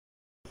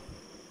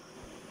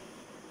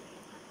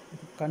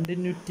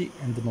Continuity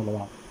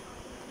എന്തെന്നുള്ളതാണ്.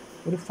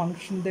 ഒരു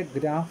ഫംഗ്ഷൻ്റെ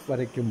graph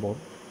വരയ്ക്കുമ്പോൾ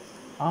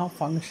ആ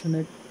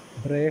ഫംഗ്ഷന്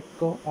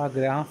ആ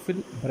ഗ്രാഫിൽ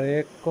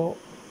ബ്രേക്കോ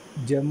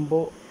ജമ്പോ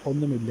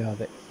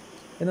ഒന്നുമില്ലാതെ,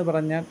 എന്ന്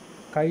പറഞ്ഞാൽ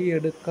കൈ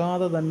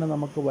എടുക്കാതെ തന്നെ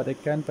നമുക്ക്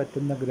വരയ്ക്കാൻ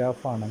പറ്റുന്ന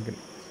ഗ്രാഫാണെങ്കിൽ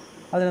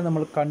അതിനെ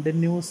നമ്മൾ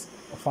കണ്ടിന്യൂസ്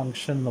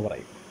ഫംഗ്ഷൻ എന്ന്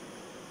പറയും.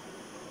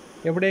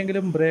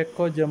 എവിടെയെങ്കിലും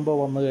ബ്രേക്കോ ജമ്പോ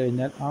വന്നു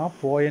കഴിഞ്ഞാൽ ആ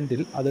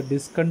പോയിൻ്റിൽ അത്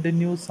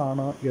ഡിസ്കണ്ടിന്യൂസ്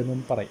ആണ്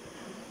എന്നും പറയും.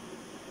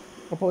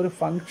 അപ്പോൾ ഒരു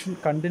ഫംഗ്ഷൻ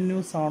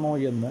കണ്ടിന്യൂസ് ആണോ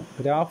എന്ന്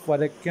ഗ്രാഫ്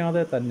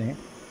വരയ്ക്കാതെ തന്നെ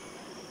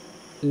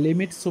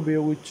ലിമിറ്റ്സ്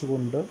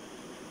ഉപയോഗിച്ചുകൊണ്ട്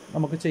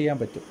നമുക്ക് ചെയ്യാൻ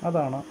പറ്റും.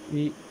 അതാണ്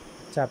ഈ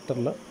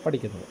ചാപ്റ്ററിൽ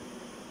പഠിക്കുന്നത്.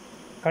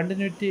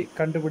 കണ്ടിന്യൂറ്റി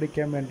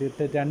കണ്ടുപിടിക്കാൻ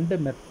വേണ്ടിയിട്ട് 2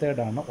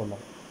 മെത്തേഡാണ്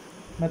ഉള്ളത്.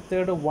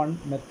 Method 1,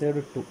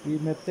 method 2. ഈ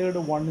മെത്തേഡ്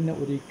 1ന്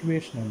ഒരു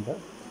ഇക്വേഷൻ ഉണ്ട്.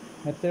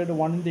 മെത്തേഡ്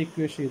 1ൻ്റെ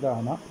ഇക്വേഷൻ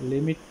ഇതാണ്: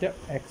 limit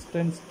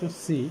x tends to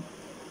C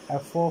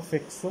F of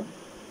X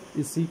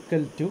is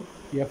equal to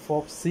F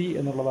of C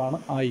എന്നുള്ളതാണ്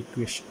ആ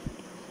equation.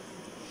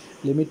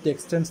 Limit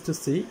x tends to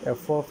C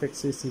F of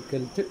X is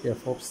equal to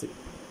F of C.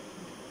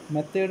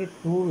 Method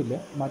 2ൽ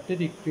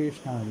മറ്റൊരു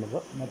ഇക്വേഷനാണുള്ളത്.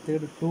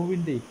 Method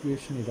 2ൻ്റെ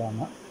equation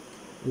ഇതാണ്: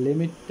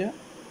 limit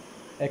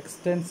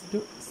x tends to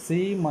C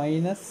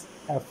minus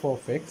F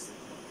of X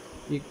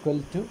equal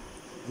to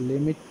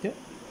limit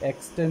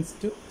x tends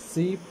to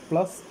C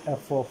plus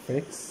F of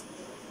X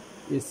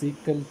is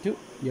equal to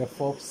F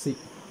of C.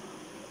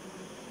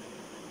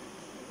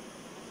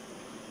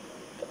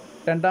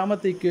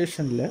 രണ്ടാമത്തെ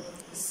ഇക്വേഷനിൽ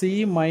C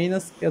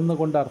minus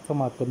എന്നുകൊണ്ട്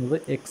അർത്ഥമാക്കുന്നത്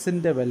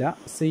എക്സിൻ്റെ വില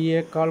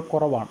സിയേക്കാൾ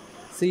കുറവാണ്.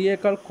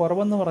 സിയേക്കാൾ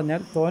കുറവെന്ന്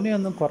പറഞ്ഞാൽ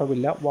തോനെയൊന്നും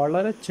കുറവില്ല,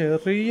 വളരെ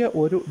ചെറിയ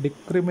ഒരു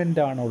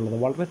ഡിക്രിമെൻ്റാണ് ഉള്ളത്,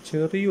 വളരെ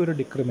ചെറിയൊരു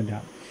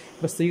ഡിക്രിമെൻ്റാണ്.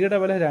 ഇപ്പോൾ സിയുടെ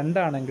വില 2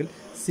 ആണെങ്കിൽ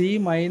സി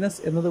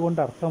മൈനസ് എന്നതുകൊണ്ട്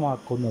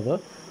അർത്ഥമാക്കുന്നത്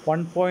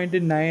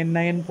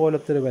 1.99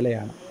 പോലത്തെ ഒരു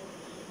വിലയാണ്.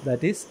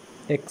 That is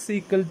X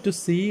equal to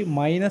C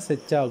minus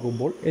H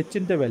ആകുമ്പോൾ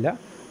എച്ചിൻ്റെ വില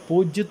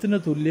 0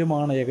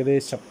 തുല്യമാണ്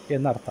ഏകദേശം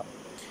എന്നർത്ഥം.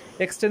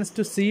 എക്സ്റ്റെൻസ്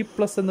ടു സി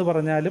പ്ലസ് എന്ന്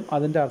പറഞ്ഞാലും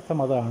അതിൻ്റെ അർത്ഥം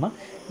അതാണ്: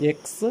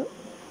 X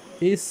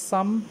is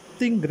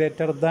something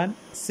greater than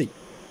C,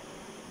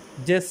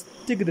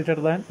 just greater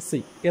than C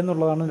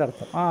എന്നുള്ളതാണ് എൻ്റെ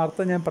അർത്ഥം. ആ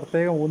അർത്ഥം ഞാൻ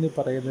പ്രത്യേകം ഊന്നി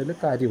പറയുന്നതിൽ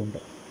കാര്യമുണ്ട്.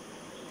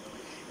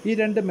 ഈ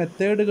 2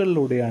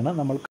 മെത്തേഡുകളിലൂടെയാണ്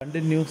നമ്മൾ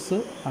കണ്ടിന്യൂസ്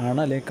ആണ്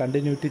അല്ലെങ്കിൽ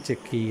കണ്ടിന്യൂറ്റി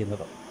ചെക്ക്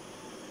ചെയ്യുന്നത്.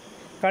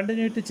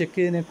 കണ്ടിന്യൂറ്റി ചെക്ക്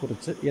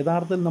ചെയ്യുന്നതിനെക്കുറിച്ച്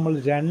യഥാർത്ഥത്തിൽ നമ്മൾ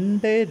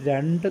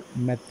 2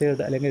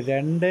 മെത്തേഡ് അല്ലെങ്കിൽ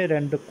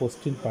 2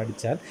 ക്വസ്റ്റ്യൻ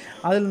പഠിച്ചാൽ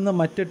അതിൽ നിന്ന്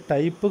മറ്റ്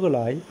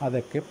ടൈപ്പുകളായി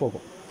അതൊക്കെ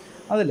പോകും.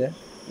 അതിൽ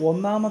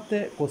ഒന്നാമത്തെ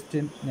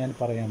ക്വസ്റ്റ്യൻ ഞാൻ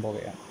പറയാൻ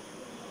പോവുകയാണ്.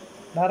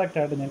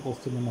 ഡയറക്റ്റായിട്ട് ഞാൻ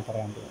ക്വസ്റ്റ്യൻ തന്നെ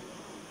പറയാൻ പോകും.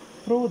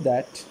 Prove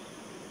that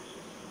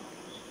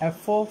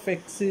F of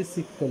X is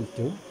equal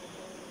to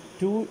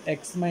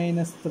 2x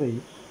minus 3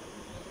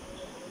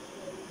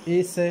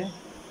 is a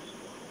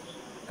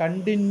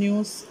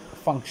continuous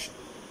function.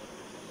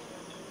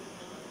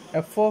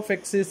 F of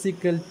X is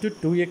equal to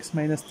 2x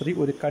minus 3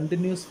 ഒരു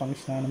കണ്ടിന്യൂസ്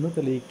ഫംഗ്ഷനാണെന്ന്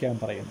തെളിയിക്കാൻ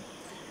പറയുന്നു.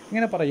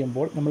 ഇങ്ങനെ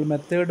പറയുമ്പോൾ നമ്മൾ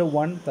മെത്തേഡ്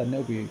 1 തന്നെ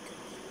ഉപയോഗിക്കും.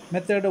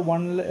 മെത്തേഡ്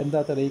 1ൽ എന്താ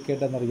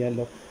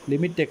തെളിയിക്കേണ്ടതെന്നറിയാമല്ലോ.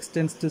 Limit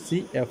x tends to C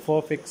F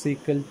of X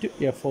equal to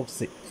F of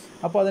C.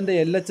 അപ്പോൾ അതിൻ്റെ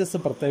LHS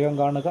പ്രത്യേകം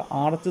കാണുക,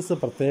 RHS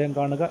പ്രത്യേകം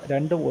കാണുക.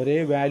 രണ്ടും ഒരേ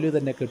വാല്യൂ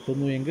തന്നെ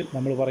കിട്ടുന്നു എങ്കിൽ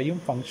നമ്മൾ പറയും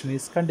ഫംഗ്ഷൻ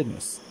ഈസ്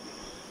കണ്ടിന്യൂസ്.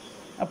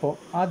 അപ്പോൾ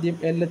ആദ്യം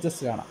LHS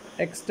കാണാം.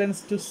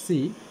 Extends to C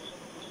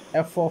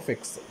F of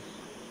X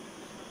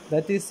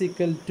that is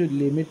equal to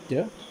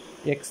limit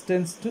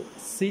x tends to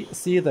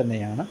C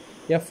തന്നെയാണ്.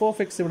 എഫ്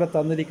ഓഫ് എക്സ് ഇവിടെ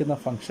തന്നിരിക്കുന്ന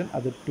ഫംഗ്ഷൻ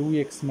അത്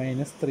 2x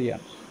minus 3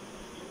 ആണ്.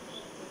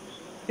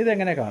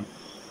 ഇതെങ്ങനെ കാണും?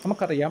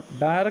 നമുക്കറിയാം,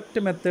 ഡയറക്റ്റ്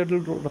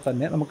മെത്തേഡിലൂടെ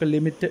തന്നെ നമുക്ക്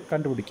ലിമിറ്റ്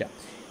കണ്ടുപിടിക്കാം.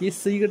 ഈ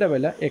സിയുടെ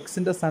വില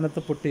എക്സിൻ്റെ സ്ഥാനത്ത്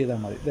പുട്ട് ചെയ്താൽ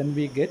മതി. Then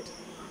we get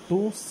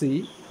 2c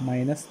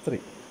minus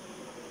 3.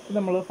 ഇത്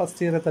നമ്മൾ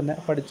ഫസ്റ്റ് ഇയറിൽ തന്നെ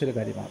പഠിച്ചൊരു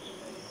കാര്യമാണ്.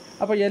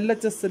 അപ്പോൾ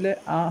LHSൽ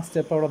ആ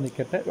സ്റ്റെപ്പ് അവിടെ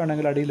നിൽക്കട്ടെ,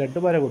 വേണമെങ്കിൽ അടിയിൽ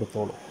 2 വര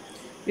കൊടുത്തോളൂ.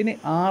 ഇനി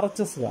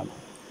RHS കാണാം.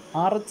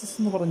 RHS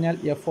എന്ന് പറഞ്ഞാൽ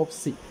F of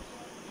C.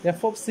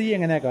 F of C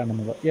എങ്ങനെയാണ്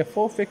കാണുന്നത്? F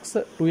of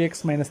X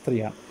 2x minus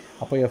 3 ആണ്.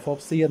 അപ്പോൾ എഫ്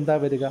ഓഫ് സി എന്താ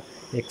വരിക?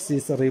 X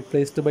is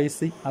replaced by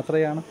C,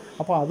 അത്രയാണ്.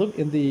 അപ്പോൾ അതും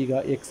എന്ത് ചെയ്യുക?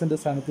 എക്സിൻ്റെ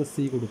സ്ഥാനത്ത്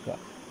സി കൊടുക്കുക.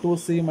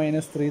 2c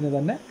minus 3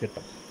 തന്നെ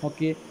കിട്ടും.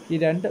 ഓക്കെ, ഈ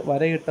 2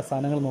 വരയിട്ട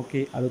സാധനങ്ങൾ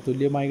നോക്കി, അത്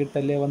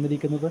തുല്യമായിട്ടല്ലേ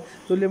വന്നിരിക്കുന്നത്?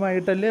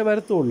 തുല്യമായിട്ടല്ലേ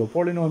വരത്തുള്ളൂ,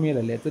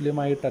 പോളിനോമിയലല്ലേ?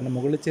 തുല്യമായിട്ടന്നെ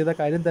മുകളിൽ ചെയ്ത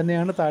കാര്യം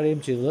തന്നെയാണ്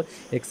താഴെയും ചെയ്തത്.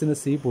 എക്സിന്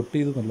സി പൊട്ട്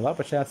ചെയ്തു എന്നുള്ളതാണ്.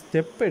 പക്ഷേ ആ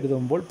സ്റ്റെപ്പ്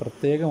എഴുതുമ്പോൾ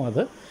പ്രത്യേകം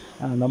അത്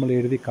നമ്മൾ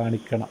എഴുതി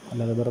കാണിക്കണം,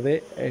 അല്ലാതെ വെറുതെ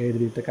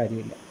എഴുതിയിട്ട്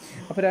കാര്യമില്ല.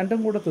 അപ്പോൾ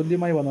രണ്ടും കൂടെ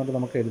തുല്യമായി വന്നുകൊണ്ട്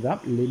നമുക്ക് എഴുതാം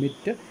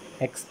limit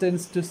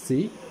x tends to C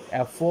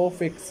F of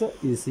X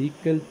is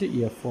equal to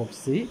F of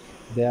C.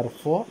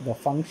 Therefore, the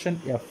function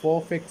f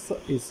of x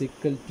is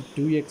equal to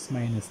 2x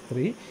minus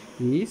 3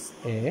 is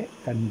a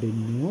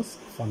continuous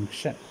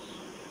function.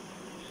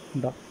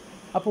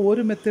 അപ്പോൾ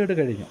ഒരു മെത്തേഡ്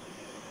കഴിഞ്ഞു.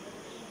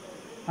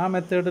 ആ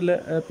മെത്തേഡിൽ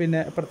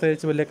പിന്നെ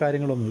പ്രത്യേകിച്ച് വലിയ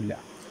കാര്യങ്ങളൊന്നുമില്ല.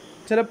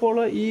 ചിലപ്പോൾ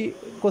ഈ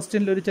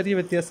ക്വസ്റ്റ്യനിൽ ഒരു ചെറിയ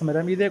വ്യത്യാസം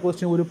വരാം. ഇതേ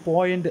ക്വസ്റ്റ്യൻ ഒരു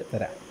പോയിൻ്റ്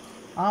തരാം.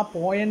 ആ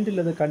പോയിൻ്റിൽ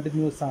അത്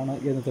കണ്ടിന്യൂസ് ആണ്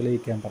എന്ന്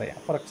തെളിയിക്കാൻ പറയാം.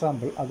 ഫോർ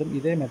എക്സാമ്പിൾ, അതും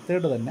ഇതേ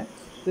മെത്തേഡ് തന്നെ,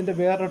 ഇതിൻ്റെ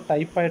വേറൊരു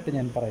ടൈപ്പായിട്ട്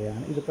ഞാൻ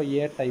പറയുകയാണ്. ഇതിപ്പോൾ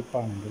എ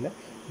ടൈപ്പാണെങ്കിൽ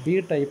ബി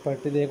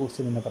ടൈപ്പായിട്ട് ഇതേ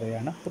ക്വസ്റ്റ്യൻ തന്നെ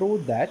പറയുകയാണ്. Prove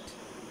that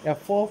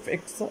F of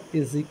X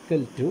is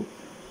equal to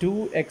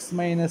 2x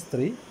minus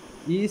 3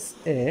 is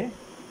A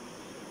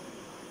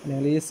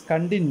അല്ലെങ്കിൽ is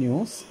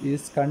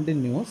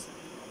continuous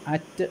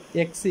at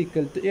X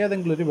equal to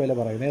ഏതെങ്കിലും ഒരു വില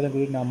പറയുന്നു,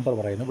 ഏതെങ്കിലും ഒരു നമ്പർ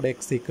പറയുന്നു. ഇവിടെ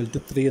എക്സ് ഈക്വൽ ടു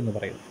 3 എന്ന്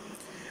പറയുന്നു.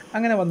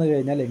 അങ്ങനെ വന്നു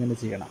കഴിഞ്ഞാൽ എങ്ങനെ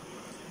ചെയ്യണം?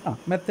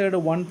 മെത്തേഡ്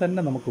 1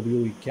 തന്നെ നമുക്ക്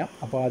ഉപയോഗിക്കാം.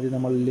 അപ്പോൾ ആദ്യം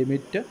നമ്മൾ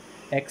limit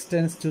x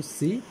tends to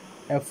C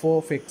F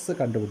of X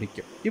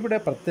കണ്ടുപിടിക്കും. ഇവിടെ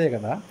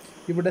പ്രത്യേകത,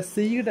 ഇവിടെ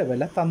സിയുടെ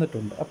വില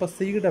തന്നിട്ടുണ്ട്. അപ്പോൾ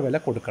സിയുടെ വില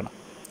കൊടുക്കണം.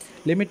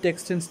 Limit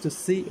x tends to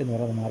C എന്ന്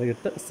പറയുന്നത്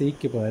മാറിയിട്ട്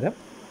സിക്ക് പകരം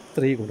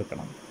 3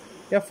 കൊടുക്കണം.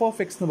 എഫ് ഓഫ്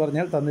എക്സ് എന്ന്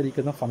പറഞ്ഞാൽ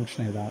തന്നിരിക്കുന്ന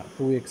ഫംഗ്ഷൻ ഏതാണ്?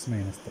 2x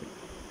 - 3.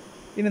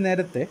 ഇനി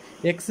നേരത്തെ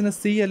എക്സിന്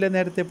സി അല്ലേ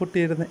നേരത്തെ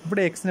പൊട്ടിയിരുന്നത്,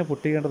 ഇവിടെ എക്സിന്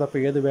പൊട്ടിയേണ്ടത് അപ്പോൾ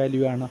ഏത്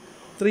വാല്യൂ ആണ്?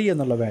 3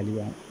 എന്നുള്ള വാല്യൂ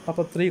ആണ്.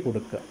 അപ്പോൾ 3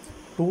 കൊടുക്കുക.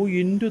 2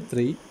 ×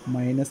 3 -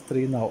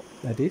 3 എന്നാവും.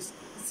 That is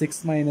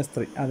 6 -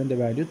 3. അതിൻ്റെ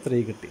വാല്യൂ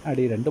 3 കിട്ടി.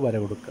 അടി 2 വര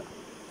കൊടുക്കുക.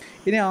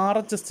 ഇനി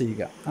RHS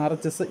ചെയ്യുക.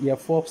 RHS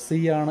എഫ് ഓഫ് സി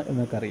ആണ്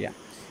എന്ന് നമുക്കറിയാം.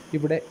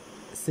 ഇവിടെ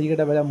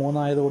സിയുടെ വില 3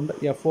 ആയതുകൊണ്ട്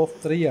എഫ് ഓഫ്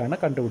 3 ആണ്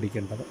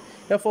കണ്ടുപിടിക്കേണ്ടത്.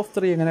 എഫ് ഓഫ്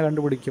 3 എങ്ങനെ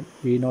കണ്ടുപിടിക്കും?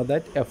 We know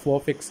that F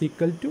of X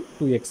equal to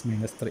 2x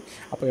 - 3.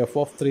 അപ്പോൾ എഫ്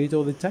ഓഫ് 3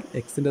 ചോദിച്ചാൽ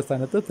എക്സിൻ്റെ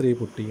സ്ഥാനത്ത് 3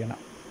 പുട്ട് ചെയ്യണം.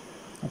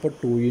 അപ്പോൾ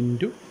 2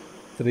 ×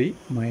 3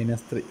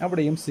 - 3.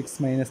 അവിടെയും 6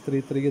 -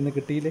 3 3 എന്ന്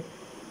കിട്ടിയില്ലേ?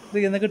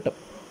 3 എന്ന് കിട്ടും.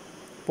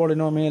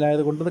 പോളിനോമിയൽ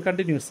ആയതുകൊണ്ട് അത്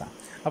കണ്ടിന്യൂസാണ്.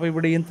 അപ്പോൾ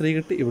ഇവിടെയും 3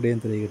 കിട്ടി, ഇവിടെയും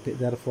 3 കിട്ടി.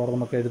 ദെർഫോർ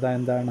നമുക്ക് എഴുതാൻ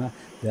എന്താണ്?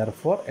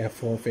 Therefore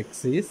F of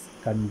X is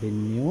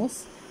continuous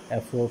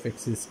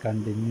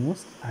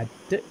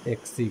at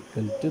X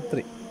equal to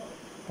 3.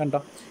 കണ്ടോ?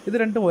 ഇത്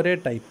രണ്ടും ഒരേ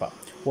ടൈപ്പാണ്.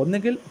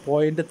 ഒന്നുകിൽ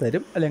പോയിൻ്റ്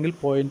തരും, അല്ലെങ്കിൽ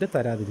പോയിൻ്റ്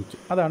തരാതിരിക്കും.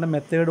 അതാണ്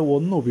മെത്തേഡ്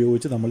 1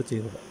 ഉപയോഗിച്ച് നമ്മൾ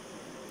ചെയ്തത്.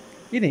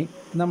 ഇനി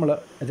നമ്മൾ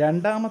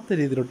രണ്ടാമത്തെ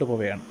രീതിയിലോട്ട്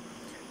പോവുകയാണ്.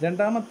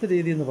 രണ്ടാമത്തെ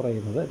രീതി എന്ന്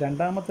പറയുന്നത്,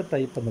 രണ്ടാമത്തെ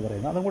ടൈപ്പ് എന്ന്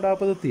പറയുന്നത്, അതും കൂടെ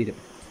ആപ്പോൾ തീരും.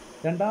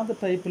 രണ്ടാമത്തെ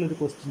ടൈപ്പിലൊരു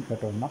ക്വസ്റ്റ്യൻ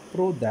കേട്ടോണം.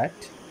 Prove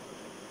that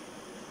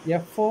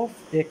F of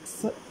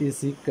X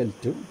is equal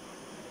to,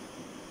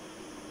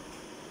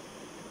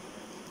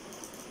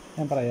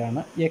 ഞാൻ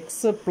പറയാണ്,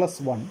 X plus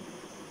 1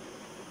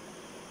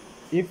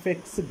 if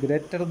X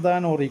greater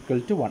than or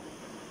equal to 1.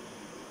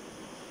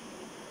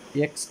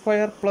 X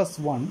square plus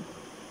 1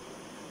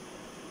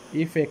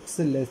 if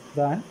X less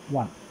than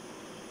 1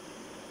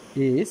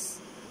 is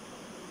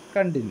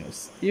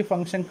continuous. ഈ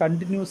ഫംഗ്ഷൻ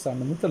കണ്ടിന്യൂസ്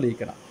ആണെന്ന്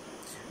തെളിയിക്കണം.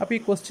 അപ്പോൾ ഈ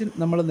ക്വസ്റ്റ്യൻ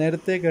നമ്മൾ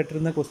നേരത്തെ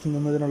കേട്ടിരുന്ന ക്വസ്റ്റ്യൻ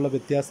എന്നതിനുള്ള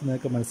വ്യത്യാസം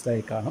നിങ്ങൾക്ക്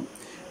മനസ്സിലായി കാണും.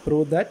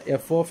 Prove that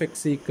F of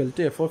X equal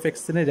to, F of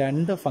എക്സിന്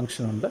 2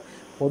 ഫംഗ്ഷൻ ഉണ്ട്.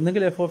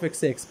 ഒന്നുകിൽ F of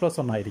X X plus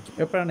 1 ആയിരിക്കും.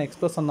 എപ്പോഴാണ് എക്സ്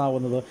പ്ലസ് 1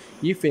 ആവുന്നത്?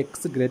 If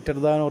X greater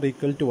than or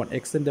equal to 1.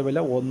 എക്സിൻ്റെ വില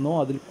 1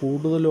 അതിൽ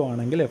കൂടുതലോ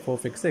ആണെങ്കിൽ F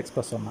of X X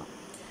plus 1 ആണ്.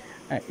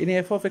 ഇനി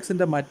എഫ് ഓഫ്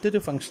എക്സിൻ്റെ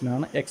മറ്റൊരു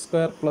ഫംഗ്ഷനാണ് X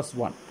square plus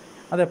 1.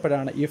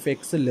 അതെപ്പോഴാണ്? If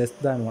X less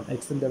than 1.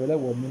 എക്സിൻ്റെ വില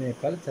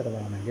 1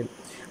 ചെറുതാണെങ്കിൽ.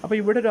 അപ്പോൾ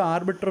ഇവിടെ ഒരു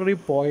ആർബിട്രറി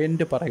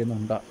പോയിൻ്റ്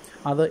പറയുന്നുണ്ട്.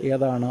 അത്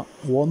ഏതാണ്?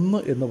 1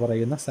 എന്ന്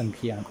പറയുന്ന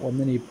സംഖ്യയാണ്.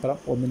 1 ഇപ്പുറം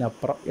 1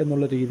 അപ്പുറം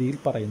എന്നുള്ള രീതിയിൽ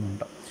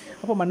പറയുന്നുണ്ട്.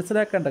 അപ്പോൾ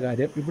മനസ്സിലാക്കേണ്ട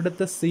കാര്യം,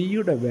 ഇവിടുത്തെ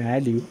സിയുടെ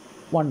വാല്യൂ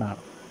 1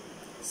 ആണ്.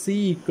 സി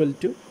ഈക്വൽ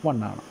ടു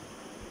 1 ആണ്.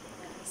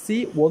 സി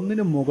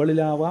 1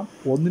 മുകളിലാവാം,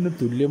 1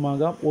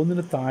 തുല്യമാകാം,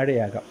 1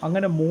 താഴെയാകാം.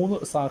 അങ്ങനെ 3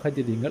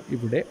 സാഹചര്യങ്ങൾ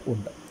ഇവിടെ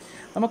ഉണ്ട്.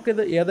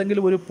 നമുക്കിത്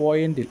ഏതെങ്കിലും ഒരു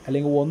പോയിന്റിൽ,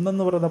 അല്ലെങ്കിൽ 1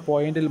 എന്ന് പറയുന്ന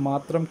പോയിന്റിൽ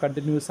മാത്രം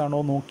കണ്ടിന്യൂസ് ആണോ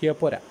നോക്കിയാൽ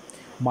പോരാ.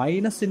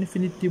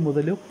 -∞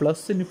 മുതൽ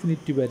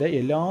 +∞ വരെ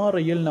എല്ലാ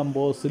റിയൽ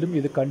നമ്പേഴ്സിലും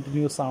ഇത്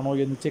കണ്ടിന്യൂസ് ആണോ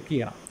എന്ന് ചെക്ക്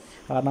ചെയ്യണം.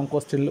 കാരണം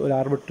ക്വസ്റ്റ്യനിൽ ഒരു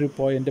ആർബിട്രറി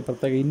പോയിൻ്റ്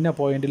പ്രത്യേക ഇന്ന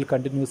പോയിന്റിൽ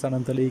കണ്ടിന്യൂസ്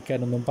ആണെന്ന്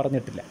തെളിയിക്കാനൊന്നും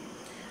പറഞ്ഞിട്ടില്ല.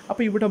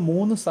 അപ്പോൾ ഇവിടെ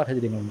 3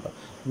 സാഹചര്യങ്ങളുണ്ട്.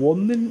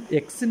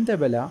 എക്സിൻ്റെ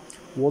വില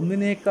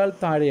 1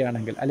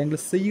 താഴെയാണെങ്കിൽ, അല്ലെങ്കിൽ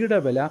സിയുടെ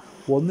വില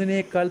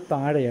 1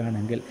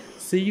 താഴെയാണെങ്കിൽ,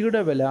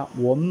 സിയുടെ വില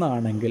 1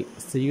 ആണെങ്കിൽ,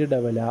 സിയുടെ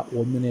വില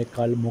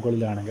 1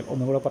 മുകളിലാണെങ്കിൽ.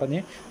 ഒന്നുകൂടെ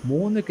പറഞ്ഞ്,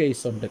 3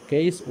 കേസുണ്ട്.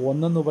 കേസ്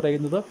 1 എന്ന്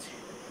പറയുന്നത്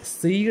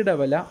സിയുടെ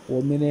വില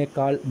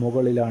 1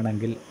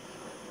 മുകളിലാണെങ്കിൽ,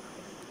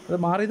 അത്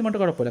മാറിയത് കൊണ്ട്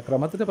കുഴപ്പമില്ല,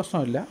 ക്രമത്തിൻ്റെ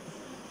പ്രശ്നമില്ല.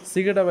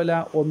 സിയുടെ വില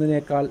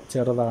 1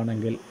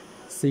 ചെറുതാണെങ്കിൽ,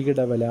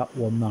 സിയുടെ വില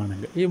 1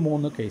 ആണെങ്കിൽ, ഈ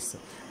 3 കേസ്.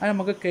 അത്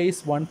നമുക്ക്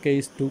കേസ് 1,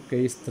 കേസ് 2,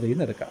 കേസ് 3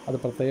 എന്ന് എടുക്കാം. അത്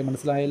പ്രത്യേകം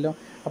മനസ്സിലായല്ലോ.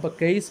 അപ്പോൾ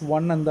കേസ്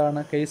 1 എന്താണ്?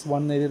 കേസ്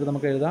 1 എഴുതിയിട്ട്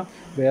നമുക്ക് എഴുതാം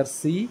വേർ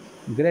സി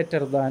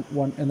ഗ്രേറ്റർ ദാൻ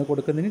 1 എന്ന്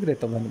കൊടുക്കുന്നതിന്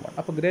ഗ്രേറ്റർ ദാൻ 1.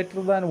 അപ്പോൾ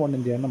ഗ്രേറ്റർ ദാൻ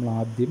 1ൻ്റെയാണ് നമ്മൾ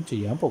ആദ്യം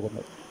ചെയ്യാൻ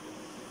പോകുന്നത്.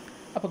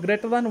 അപ്പോൾ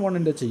ഗ്രേറ്റർ ദാൻ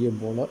 1ൻ്റെ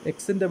ചെയ്യുമ്പോൾ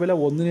എക്സിൻ്റെ വില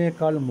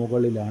 1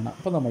 മുകളിലാണ്.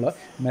 അപ്പോൾ നമ്മൾ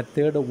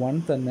മെത്തേഡ്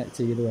 1 തന്നെ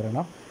ചെയ്തു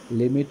വരണം.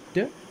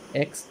 Limit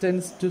x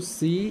tends to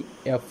C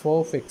F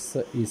of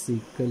X is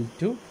equal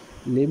to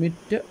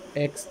limit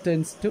x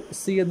tends to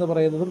C എന്ന്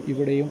പറയുന്നതും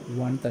ഇവിടെയും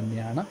 1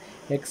 തന്നെയാണ്.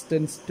 എക്സ്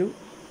ടെൻസ് ടു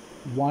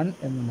 1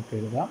 എന്ന് നമുക്ക്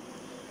എഴുതാം.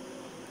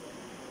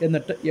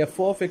 എന്നിട്ട്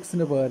എഫ് ഓഫ്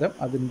എക്സിന് പകരം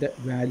അതിൻ്റെ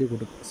വാല്യൂ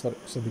കൊടുക്കുക.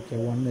 ശ്രദ്ധിക്കുക,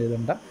 1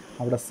 എഴുതണ്ട,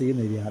 അവിടെ സി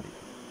എന്ന് എഴുതിയാൽ മതി.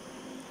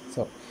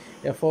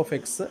 എഫ് ഓഫ്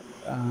എക്സ്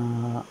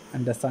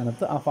എൻ്റെ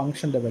സ്ഥാനത്ത് ആ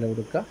ഫംഗ്ഷൻ്റെ വില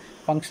കൊടുക്കുക.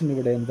 ഫംഗ്ഷൻ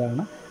ഇവിടെ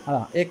എന്താണ്?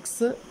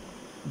 എക്സ്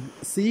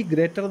സി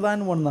ഗ്രേറ്റർ ദാൻ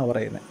 1 എന്നാണ്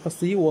പറയുന്നത്. അപ്പോൾ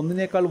സി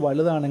 1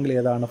 വലുതാണെങ്കിൽ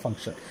ഏതാണ്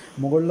ഫംഗ്ഷൻ?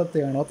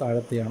 മുകളിലത്തെയാണോ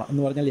താഴത്തെയാണോ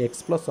എന്ന് പറഞ്ഞാൽ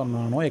എക്സ് പ്ലസ് 1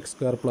 ആണോ എക്സ്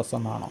സ്ക്വയർ പ്ലസ്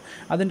 1 ആണോ?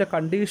 അതിൻ്റെ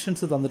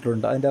കണ്ടീഷൻസ്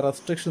തന്നിട്ടുണ്ട്, അതിൻ്റെ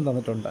റെസ്ട്രിക്ഷൻ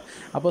തന്നിട്ടുണ്ട്.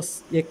 അപ്പോൾ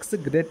എക്സ്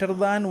ഗ്രേറ്റർ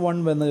ദാൻ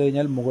 1 വന്നു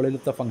കഴിഞ്ഞാൽ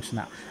മുകളിലത്തെ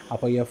ഫംഗ്ഷനാണ്.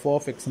 അപ്പോൾ എഫ്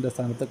ഓഫ് എക്സിൻ്റെ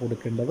സ്ഥാനത്ത്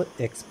കൊടുക്കേണ്ടത്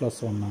എക്സ്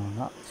പ്ലസ് 1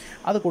 ആണ്.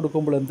 അത്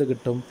കൊടുക്കുമ്പോൾ എന്ത്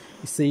കിട്ടും?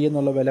 സി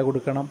എന്നുള്ള വില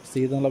കൊടുക്കണം. സി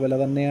എന്നുള്ള വില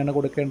തന്നെയാണ്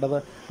കൊടുക്കേണ്ടത്.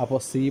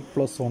 അപ്പോൾ സി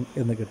പ്ലസ് 1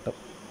 എന്ന് കിട്ടും.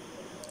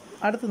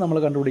 അടുത്ത് നമ്മൾ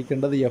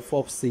കണ്ടുപിടിക്കേണ്ടത് എഫ്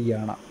ഓഫ് സി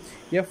ആണ്.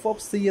 എഫ്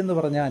ഓഫ് സി എന്ന്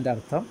പറഞ്ഞാൽ അതിൻ്റെ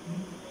അർത്ഥം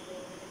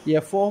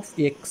എഫ് ഓഫ്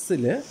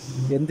എക്സിൽ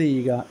എന്ത്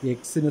ചെയ്യുക,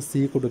 എക്സിന് സി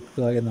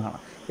കൊടുക്കുക എന്നാണ്.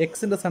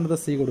 എക്സിൻ്റെ സ്ഥാനത്ത്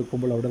സി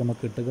കൊടുക്കുമ്പോൾ അവിടെ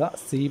നമുക്ക് കിട്ടുക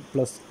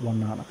C+1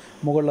 ആണ്.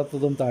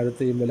 മുകളിലത്തതും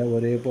താഴത്തെയും വില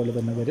ഒരേപോലെ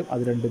തന്നെ വരും,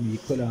 അത് രണ്ടും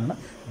ഈക്വലാണ്.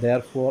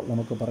 ദെയർഫോർ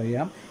നമുക്ക്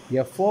പറയാം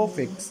F of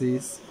X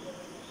is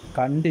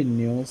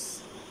continuous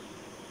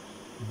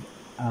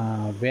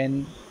when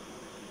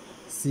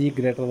C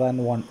greater than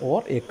 1 or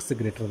X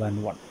greater than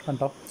 1.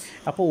 കണ്ടോ?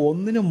 അപ്പോൾ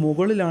ഒന്നിന്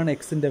മുകളിലാണ്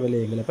എക്സിൻ്റെ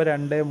വിലയെങ്കിൽ, അപ്പോൾ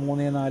 2,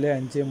 3, 4,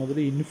 5 മുതൽ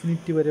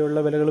ഇൻഫിനിറ്റി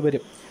വരെയുള്ള വിലകൾ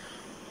വരും.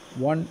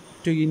 1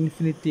 to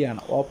ഇൻഫിനിറ്റി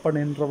ആണ്. ഓപ്പൺ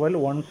ഇൻ്റർവൽ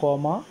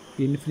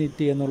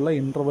 1, എന്നുള്ള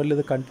ഇൻ്റർവെൽ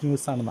ഇത്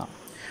കണ്ടിന്യൂസ് ആണെന്നാണ്.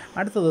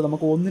 അടുത്തത്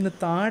നമുക്ക് ഒന്നിന്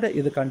താഴെ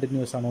ഇത്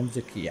കണ്ടിന്യൂസ് ആണോ എന്ന്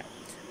ചെക്ക് ചെയ്യാം.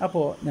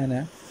 അപ്പോൾ ഞാൻ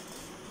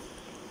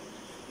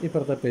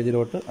ഇപ്പുറത്തെ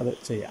പേജിലോട്ട് അത്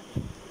ചെയ്യാം.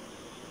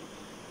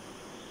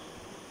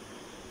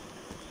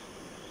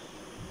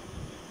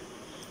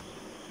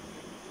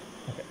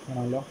 ഓക്കെ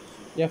ആണല്ലോ.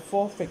 എഫ്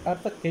ഓഫ് എക്സ്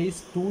അടുത്ത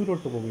കേസ്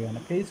 2 പോവുകയാണ്.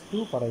 കേസ്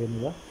 2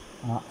 പറയുന്നത്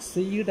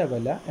സിയുടെ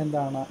വില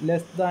എന്താണ്,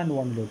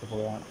 <1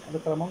 പോവുകയാണ്. അത്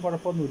ക്രമം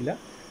കുഴപ്പമൊന്നുമില്ല,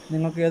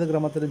 നിങ്ങൾക്ക് ഏത്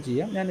ക്രമത്തിലും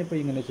ചെയ്യാം. ഞാനിപ്പോൾ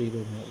ഇങ്ങനെ ചെയ്തു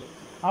തന്നുള്ളൂ.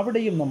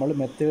 അവിടെയും നമ്മൾ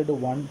മെത്തേഡ്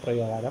 1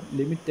 പ്രകാരം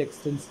limit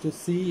x tends to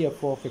C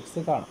F of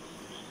X കാണും.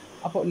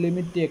 അപ്പോൾ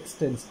ലിമിറ്റ്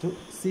എക്സ്റ്റെൻസ് ടു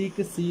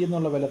സിക്ക് സി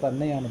എന്നുള്ള വില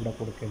തന്നെയാണ് ഇവിടെ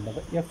കൊടുക്കേണ്ടത്.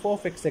 എഫ്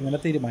ഓഫ് എക്സ് എങ്ങനെ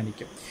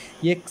തീരുമാനിക്കും?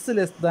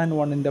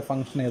 X<1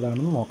 ഫംഗ്ഷൻ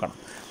ഏതാണെന്ന് നോക്കണം.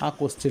 ആ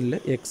ക്വസ്റ്റ്യനിൽ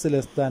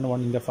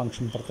X<1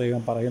 ഫംഗ്ഷൻ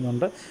പ്രത്യേകം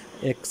പറയുന്നുണ്ട്.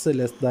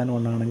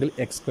 X<1 ആണെങ്കിൽ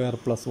x²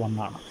 + 1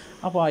 ആണ്.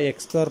 അപ്പോൾ ആ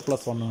x²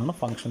 + 1 ആണ്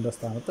ഫംഗ്ഷൻ്റെ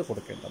സ്ഥാനത്ത്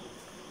കൊടുക്കേണ്ടത്.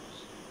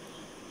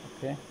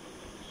 ഓക്കെ,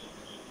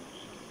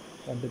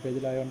 2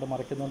 പേജിലായതുകൊണ്ട്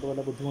മറിക്കുന്നതുകൊണ്ട്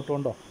വല്ല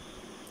ബുദ്ധിമുട്ടുണ്ടോ?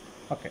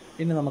 ഓക്കെ,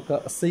 ഇനി നമുക്ക്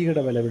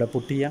സിയുടെ വില ഇവിടെ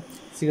പുട്ട് ചെയ്യാം.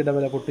 സിയുടെ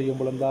വില പുട്ട്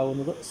ചെയ്യുമ്പോൾ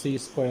എന്താകുന്നത് C²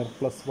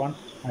 + 1,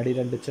 അടി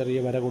 2 ചെറിയ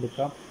വര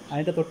കൊടുക്കാം.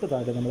 അതിൻ്റെ തൊട്ട്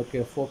താഴെ നമുക്ക്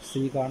എഫ് ഓഫ്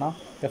സി കാണാം.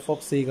 എഫ്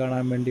ഓഫ് സി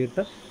കാണാൻ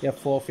വേണ്ടിയിട്ട്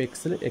എഫ് ഓഫ്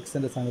എക്സിൽ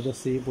എക്സിൻ്റെ സ്ഥാനത്ത്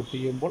സി പുട്ട്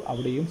ചെയ്യുമ്പോൾ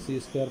അവിടെയും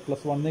C²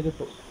 + 1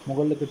 കിട്ടും.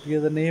 മുകളിൽ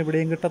കിട്ടിയത് തന്നെ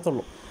എവിടെയും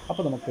കിട്ടത്തുള്ളൂ.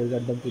 അപ്പോൾ നമുക്ക്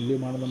രണ്ടും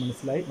തുല്യമാണെന്ന്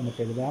മനസ്സിലായി.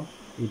 നമുക്ക് എഴുതാം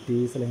ഇറ്റ്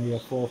ഈസ് അല്ലെങ്കിൽ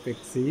F of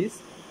X is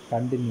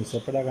continuous.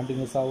 എപ്പോഴാണ്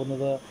കണ്ടിന്യൂസ്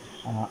ആവുന്നത്?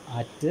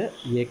 അറ്റ്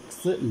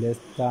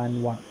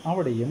X<1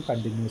 അവിടെയും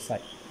കണ്ടിന്യൂസ്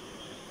ആയി.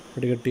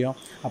 ഇവിടെ കിട്ടിയോ?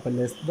 അപ്പോൾ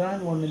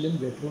 <1ലും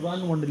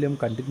 <1ലും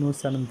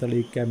കണ്ടിന്യൂസ് ആണെന്ന്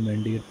തെളിയിക്കാൻ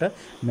വേണ്ടിയിട്ട്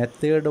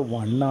മെത്തേഡ്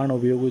 1 ആണ്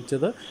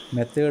ഉപയോഗിച്ചത്.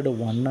 മെത്തേഡ്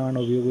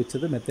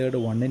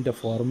 1ൻ്റെ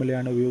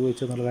ഫോർമുലയാണ്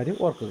ഉപയോഗിച്ചതെന്നുള്ള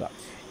കാര്യം ഓർക്കുക.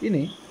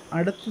 ഇനി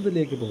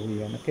അടുത്തതിലേക്ക്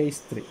പോവുകയാണ്.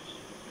 കേസ് 3.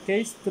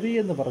 കേസ് 3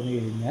 എന്ന് പറഞ്ഞു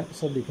കഴിഞ്ഞാൽ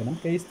ശ്രദ്ധിക്കണം,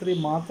 കേസ് 3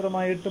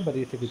 മാത്രമായിട്ടും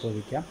പരീക്ഷയ്ക്ക്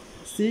ചോദിക്കാം.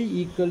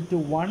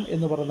 C=1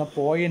 എന്ന് പറയുന്ന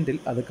പോയിന്റിൽ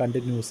അത്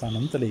കണ്ടിന്യൂസ്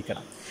ആണെന്ന്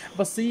തെളിയിക്കണം.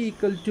 അപ്പോൾ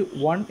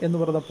C=1 എന്ന്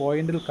പറയുന്ന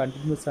പോയിന്റിൽ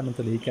കണ്ടിന്യൂസ് ആണെന്ന്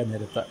തെളിയിക്കാൻ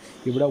നേരത്ത്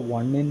ഇവിടെ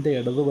 1ൻ്റെ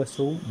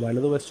ഇടതുവശവും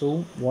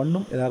വലതുവശവും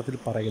 1ഉം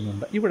യഥാർത്ഥത്തിൽ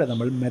പറയുന്നുണ്ട്. ഇവിടെ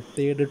നമ്മൾ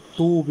മെത്തേഡ്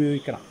 2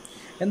 ഉപയോഗിക്കണം.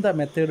 എന്താ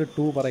മെത്തേഡ്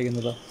 2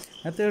 പറയുന്നത്?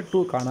 മെത്തേഡ് 2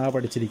 കാണാതെ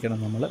പഠിച്ചിരിക്കണം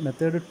നമ്മൾ.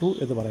 മെത്തേഡ് 2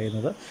 എന്ന്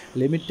പറയുന്നത്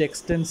limit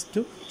x tends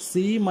to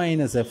C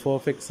 - f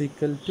of x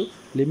 =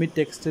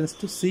 limit x tends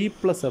to C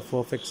 + f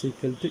of x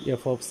 =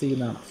 f of c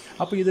എന്നാണ്.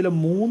 അപ്പോൾ ഇതിൽ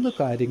 3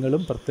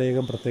 കാര്യങ്ങളും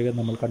പ്രത്യേകം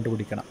നമ്മൾ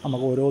കണ്ടുപിടിക്കണം.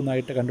 നമുക്ക്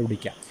ഓരോന്നായിട്ട്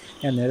കണ്ടുപിടിക്കാം.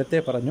 ഞാൻ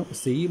നേരത്തെ പറഞ്ഞു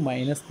C-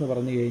 എന്ന്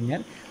പറഞ്ഞു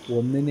കഴിഞ്ഞാൽ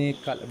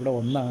 1നേക്കാൾ, ഇവിടെ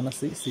 1 ആണ്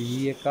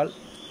സിയേക്കാൾ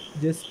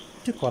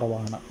ജസ്റ്റ്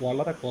കുറവാണ്,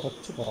 വളരെ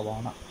കുറച്ച്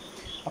കുറവാണ്.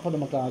 അപ്പോൾ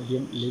നമുക്ക്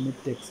ആദ്യം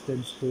ലിമിറ്റ്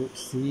എക്സ്റ്റെൻസ് ടു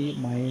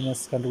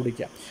C-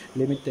 കണ്ടുപിടിക്കാം.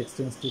 Limit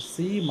x tends to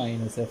C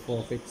 - f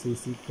of x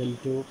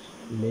 =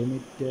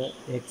 limit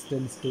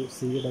x tends to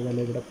സിയുടെ വില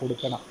ഇവിടെ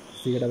കൊടുക്കണം.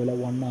 സിയുടെ വില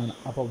 1 ആണ്.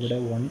 അപ്പോൾ ഇവിടെ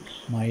 1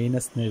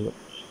 - എഴുതും.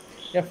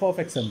 എഫ് ഓഫ്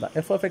എക്സ് എന്താ?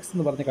 എഫ് ഓഫ് എക്സ്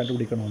എന്ന് പറഞ്ഞ്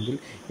കണ്ടുപിടിക്കണമെങ്കിൽ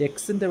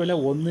എക്സിൻ്റെ വില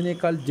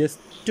 1നേക്കാൾ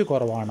ജസ്റ്റ്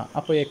കുറവാണ്.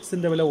 അപ്പോൾ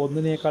എക്സിൻ്റെ വില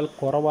 1നേക്കാൾ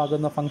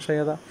കുറവാകുന്ന ഫംഗ്ഷൻ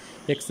ഏതാ?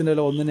 എക്സിൻ്റെ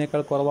വില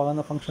 1നേക്കാൾ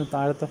കുറവാകുന്ന ഫംഗ്ഷൻ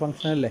താഴത്തെ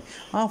ഫംഗ്ഷനല്ലേ?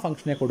 ആ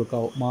ഫംഗ്ഷനെ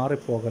കൊടുക്കാവൂ,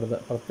 മാറിപ്പോകരുത്,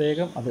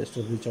 പ്രത്യേകം അത്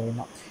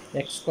ശ്രദ്ധിച്ചോളണം.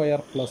 x²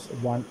 +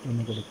 1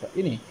 എന്ന് കൊടുക്കുക.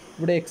 ഇനി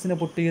ഇവിടെ എക്സിന്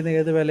പുട്ട് ചെയ്യുന്ന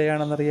ഏത്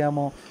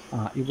വിലയാണെന്നറിയാമോ?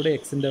 ഇവിടെ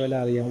എക്സിൻ്റെ വില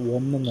അറിയാം,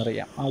 1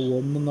 എന്നറിയാം. ആ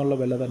 1 എന്നുള്ള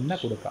വില തന്നെ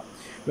കൊടുക്കാം.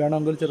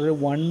 വേണമെങ്കിൽ ചിലർ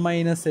 1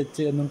 -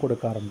 h എന്നും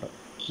കൊടുക്കാറുണ്ട്.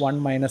 1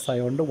 -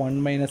 ആയതുകൊണ്ട് 1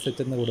 -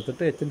 h എന്ന്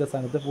കൊടുത്തിട്ട് എച്ചിൻ്റെ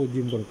സ്ഥാനത്ത്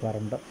 0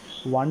 കൊടുക്കാറുണ്ട്.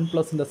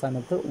 1+ൻ്റെ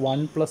സ്ഥാനത്ത്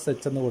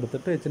 1+h എന്ന്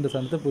കൊടുത്തിട്ട് എച്ചിൻ്റെ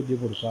സ്ഥാനത്ത് 0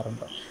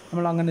 കൊടുക്കാറുണ്ട്.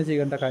 നമ്മൾ അങ്ങനെ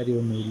ചെയ്യേണ്ട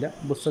കാര്യമൊന്നുമില്ല.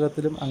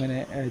 പുസ്തകത്തിലും അങ്ങനെ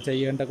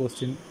ചെയ്യേണ്ട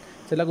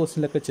ചില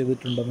ക്വസ്റ്റ്യനിലൊക്കെ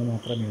ചെയ്തിട്ടുണ്ടെന്ന്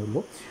മാത്രമേ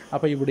ഉള്ളൂ.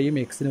 അപ്പോൾ ഇവിടെയും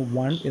എക്സിന്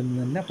 1 എന്ന്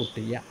തന്നെ പുട്ട്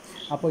ചെയ്യാം.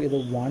 അപ്പോൾ ഇത്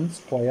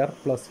 1²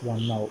 +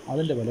 1 ആവും.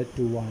 അതിൻ്റെ വില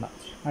 2 ആണ്.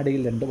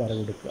 അടിയിൽ 2 വര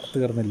കൊടുക്കുക.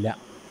 തീർന്നില്ല.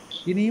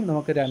 ഇനിയും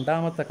നമുക്ക്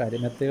രണ്ടാമത്തെ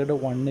കാര്യം, മെത്തേഡ്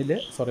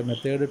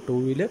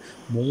 2ൽ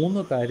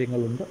 3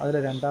 കാര്യങ്ങളുണ്ട്. അതിൽ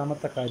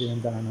രണ്ടാമത്തെ കാര്യം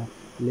എന്താണ്?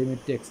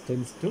 Limit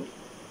x tends to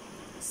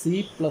C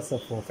 +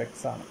 f of x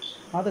ആണ്.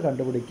 അത്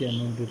കണ്ടുപിടിക്കാൻ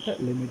വേണ്ടിയിട്ട്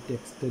ലിമിറ്റ്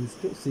എക്സ്റ്റെൻസ്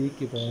ടു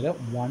സിക്ക് പകരം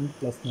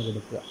 1+ എന്ന്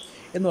കൊടുക്കുക.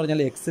 എന്ന്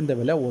പറഞ്ഞാൽ എക്സിൻ്റെ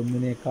വില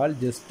 1നേക്കാൾ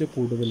ജസ്റ്റ്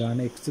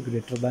കൂടുതലാണ്,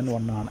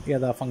 x>1 ആണ്.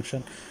 ഏതാ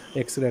ഫംഗ്ഷൻ?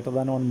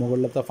 x>1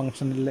 മുകളിലത്തെ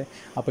ഫംഗ്ഷനില്ലേ?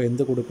 അപ്പോൾ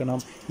എന്ത് കൊടുക്കണം?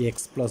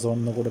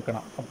 x+1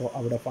 കൊടുക്കണം. അപ്പോൾ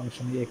അവിടെ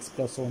ഫംഗ്ഷൻ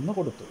x+1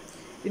 കൊടുത്തു.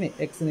 ഇനി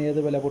എക്സിന് ഏത്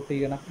വില പുട്ട്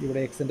ചെയ്യണം? ഇവിടെ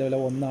എക്സിൻ്റെ വില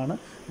 1 ആണ്.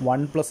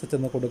 1+h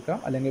എന്ന് കൊടുക്കാം,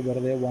 അല്ലെങ്കിൽ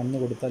വെറുതെ 1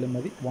 കൊടുത്താലും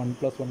മതി.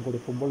 1+1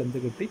 കൊടുക്കുമ്പോൾ എന്ത്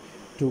കിട്ടി?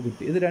 2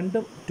 കിട്ടി. ഇത്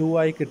രണ്ടും 2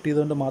 ആയി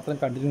കിട്ടിയതുകൊണ്ട് മാത്രം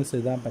കണ്ടിന്യൂസ്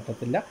എഴുതാൻ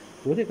പറ്റത്തില്ല.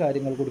 ഒരു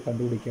കാര്യങ്ങൾ കൂടി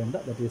കണ്ടുപിടിക്കേണ്ട,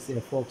 that is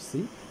F of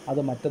C. അത്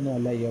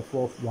മറ്റൊന്നുമല്ല എഫ്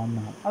ഓഫ് 1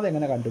 ആണ്.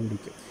 അതെങ്ങനെ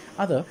കണ്ടുപിടിക്കും?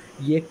 അത്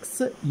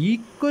എക്സ്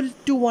ഈക്വൽ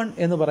ടു 1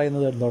 എന്ന്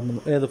പറയുന്നത്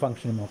എന്തുകൊണ്ട് ഏത്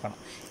ഫംഗ്ഷനും നോക്കണം.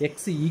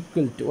 എക്സ്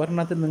ഈക്വൽ ടു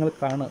ഒരെണ്ണത്തിൽ നിങ്ങൾ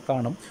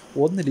കാണും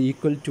ഒന്നിൽ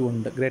ഈക്വൽ ടു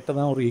ഉണ്ട്, greater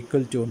than or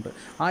equal to ഉണ്ട്.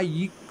 ആ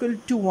ഈക്വൽ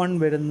ടു 1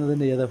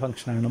 വരുന്നതിൻ്റെ ഏത്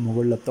ഫംഗ്ഷനാണ്?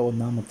 മുകളിലത്തെ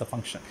ഒന്നാമത്തെ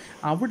ഫംഗ്ഷൻ.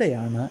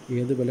 അവിടെയാണ്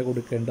ഏത് വില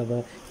കൊടുക്കേണ്ടത്?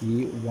 ഈ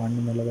 1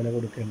 എന്നുള്ള വില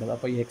കൊടുക്കേണ്ടത്.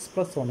 അപ്പോൾ എക്സ്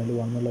പ്ലസ് 1ൽ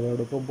 1 എന്നുള്ള വില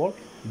കൊടുക്കുമ്പോൾ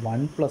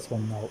 1 +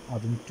 1 ആവും,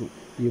 അതും 2.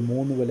 ഈ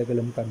 3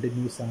 വിലകളും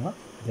കണ്ടിന്യൂസ് ആണ്.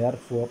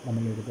 ദെയർഫോർ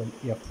നമ്മൾ എഴുതും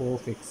F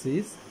of X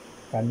is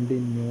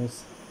continuous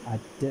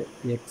at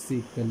X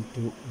equal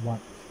to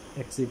 1.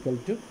 X equal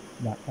to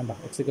 1 കണ്ടോ?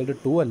 എക്സ് ഈക്വൽ ടു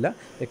 2 അല്ല,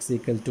 എക്സ്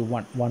ഈക്വൽ ടു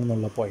 1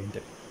 എന്നുള്ള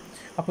പോയിൻ്റ്.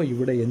 അപ്പോൾ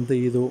ഇവിടെ എന്ത്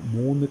ചെയ്തു?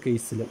 3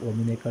 കേസിൽ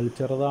ഒന്നിനേക്കാൾ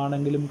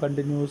ചെറുതാണെങ്കിലും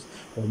കണ്ടിന്യൂസ്,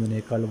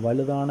 ഒന്നിനേക്കാൾ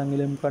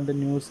വലുതാണെങ്കിലും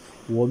കണ്ടിന്യൂസ്,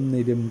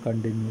 ഒന്നിലും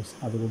കണ്ടിന്യൂസ്.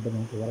 അതുകൊണ്ട്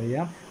നമുക്ക്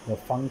പറയാം the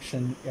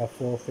function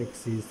F of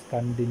X is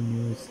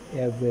continuous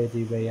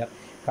everywhere.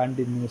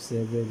 Continuous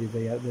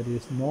everywhere, there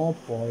is no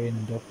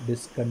point of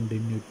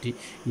discontinuity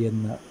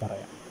എന്ന്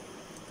പറയാം.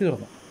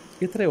 തീർന്നു.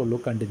 ഇത്രയേ ഉള്ളൂ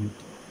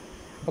കണ്ടിന്യൂറ്റി.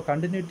 അപ്പോൾ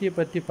കണ്ടിന്യൂറ്റിയെ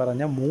പറ്റി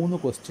പറഞ്ഞ 3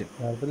 ക്വസ്റ്റ്യൻ,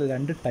 യഥാർത്ഥത്തിൽ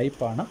 2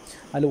 ടൈപ്പാണ്.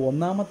 അതിൽ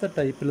ഒന്നാമത്തെ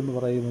ടൈപ്പിൽ എന്ന്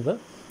പറയുന്നത്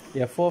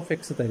എഫ് ഓഫ്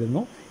എക്സ്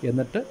തരുന്നു,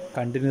 എന്നിട്ട്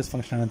കണ്ടിന്യൂസ്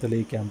ഫംഗ്ഷനാണ്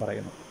തെളിയിക്കാൻ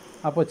പറയുന്നു.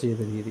 അപ്പോൾ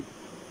ചെയ്ത രീതി.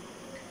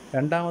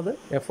 രണ്ടാമത്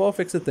എഫ്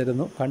ഓഫ് എക്സ്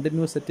തരുന്നു,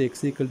 continuous at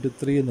X equal to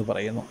 3 എന്ന്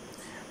പറയുന്നു.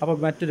 അപ്പോൾ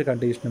മറ്റൊരു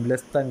കണ്ടീഷനും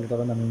ലെസ് ദാൻ ഗ്രെറ്റർ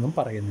ദാൻ എന്നൊന്നും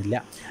പറയുന്നില്ല.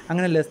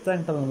 അങ്ങനെ ലെസ് ദാൻ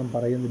ഗ്രെറ്റർ ദാൻ എന്നൊന്നും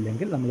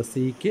പറയുന്നില്ലെങ്കിൽ നമ്മൾ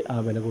സിക്ക് ആ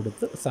വില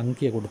കൊടുത്ത്,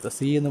 സംഖ്യ കൊടുത്ത്,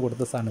 സി എന്ന്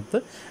കൊടുത്ത സ്ഥാനത്ത്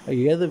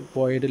ഏത്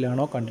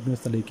പോയിന്റിലാണോ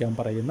കണ്ടിന്യൂസ് തെളിയിക്കാൻ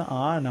പറയുന്ന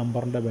ആ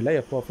നമ്പറിൻ്റെ വില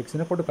എഫ് ഓഫ്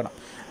എക്സിന് കൊടുക്കണം.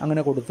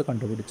 അങ്ങനെ കൊടുത്ത്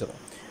കണ്ടുപിടിച്ചത്.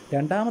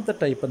 രണ്ടാമത്തെ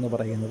ടൈപ്പ് എന്ന്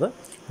പറയുന്നത്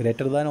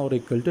greater than or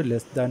equal to,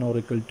 less than or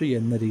equal to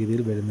എന്ന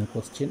രീതിയിൽ വരുന്ന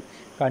ക്വസ്റ്റ്യൻ.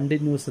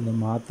 കണ്ടിന്യൂസ് എന്ന്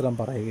മാത്രം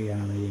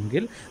പറയുകയാണ്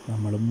എങ്കിൽ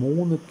നമ്മൾ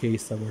 3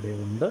 കേസ് അവിടെ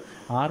ഉണ്ട്.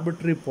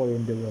 ആർബിട്രറി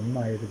പോയിൻ്റ് 1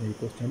 ആയിരുന്നു ഈ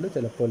ക്വസ്റ്റ്യനിൽ,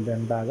 ചിലപ്പോൾ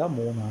 2 ആകാം,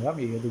 3 ആകാം,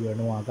 ഏത്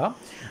വേണമാകാം.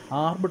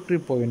 ആർബിട്രറി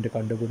പോയിൻ്റ്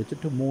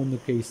കണ്ടുപിടിച്ചിട്ട്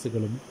 3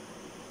 കേസുകളും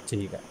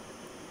ചെയ്യുക.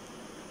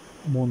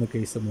 3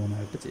 കേസ് 3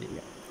 ആയിട്ട്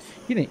ചെയ്യുക.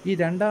 ഇനി ഈ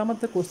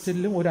രണ്ടാമത്തെ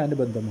ക്വസ്റ്റ്യനിലും ഒരു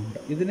അനുബന്ധമുണ്ട്.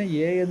 ഇതിനെ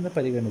എ എന്ന്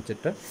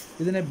പരിഗണിച്ചിട്ട്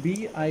ഇതിനെ ബി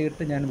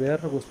ആയിട്ട് ഞാൻ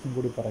വേറൊരു ക്വസ്റ്റ്യൻ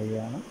കൂടി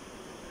പറയുകയാണ്.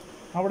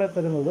 അവിടെ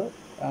തരുന്നത്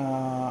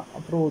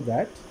prove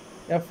that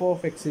F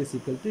of X is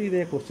equal to,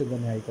 ഇതേ ക്വസ്റ്റ്യൻ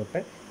തന്നെ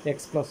ആയിക്കോട്ടെ,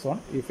 എക്സ് പ്ലസ്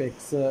 1 ഇഫ്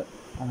എക്സ്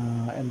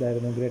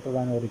എന്തായിരുന്നു? Greater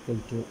than or equal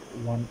to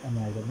 1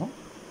 എന്നായിരുന്നു.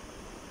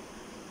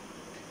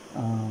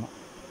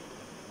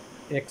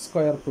 X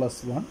square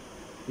plus 1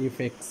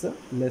 if X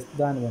less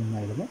than 1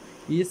 ആയിരുന്നു.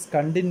 ഈസ്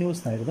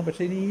കണ്ടിന്യൂസ് എന്നായിരുന്നു.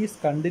 പക്ഷേ ഇനി is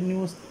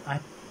continuous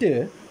at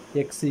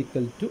X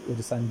equal to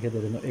ഒരു സംഖ്യ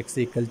തരുന്നു, എക്സ്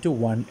ഈക്വൽ ടു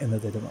 1 എന്ന്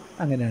തരുന്നു.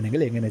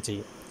 അങ്ങനെയാണെങ്കിൽ എങ്ങനെ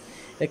ചെയ്യും?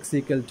 എക്സ്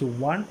ഈക്വൽ ടു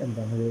 1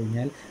 എന്താണെന്ന്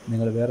കഴിഞ്ഞാൽ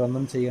നിങ്ങൾ വേറെ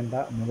ഒന്നും ചെയ്യേണ്ട.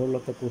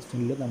 മുകളിലത്തെ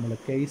ക്വസ്റ്റ്യനിൽ നമ്മൾ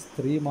കേസ്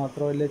 3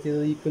 മാത്രമല്ലേ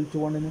ചെയ്തത് ഈക്വൽ ടു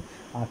 1-ന്.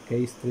 ആ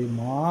കേസ് 3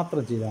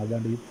 മാത്രം ചെയ്താൽ,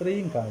 അല്ലാണ്ട്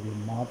ഇത്രയും കാര്യം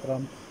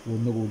മാത്രം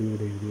ഒന്നുകൂടി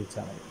ഇവിടെ എഴുതി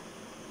വെച്ചാൽ മതി.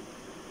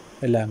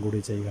 എല്ലാം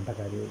കൂടി ചെയ്യേണ്ട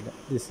കാര്യമില്ല.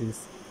 This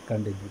is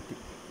continuity.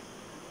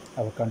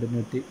 അപ്പോൾ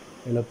കണ്ടിന്യൂറ്റി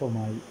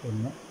എളുപ്പമായി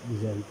എന്ന്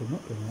വിചാരിക്കുന്നു,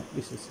 എന്ന്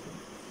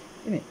വിശ്വസിക്കുന്നു.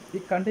 ഇനി ഈ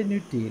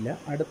കണ്ടിന്യൂറ്റിയിൽ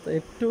അടുത്ത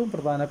ഏറ്റവും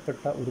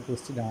പ്രധാനപ്പെട്ട ഒരു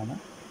ക്വസ്റ്റ്യനാണ്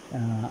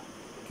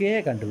കെ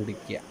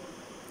കണ്ടുപിടിക്കുക,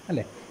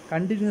 അല്ലേ?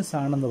 കണ്ടിന്യൂസ്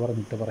ആണെന്ന്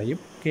പറഞ്ഞിട്ട് പറയും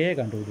കെ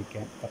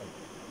കണ്ടുപിടിക്കാൻ പറയും,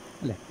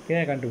 അല്ലേ? കെ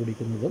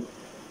കണ്ടുപിടിക്കുന്നതും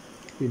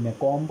പിന്നെ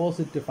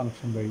കോമ്പോസിറ്റ്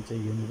ഫംഗ്ഷൻ വഴി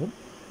ചെയ്യുന്നതും,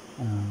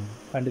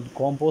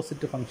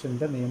 കോമ്പോസിറ്റ്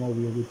ഫംഗ്ഷൻ്റെ നിയമം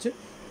ഉപയോഗിച്ച്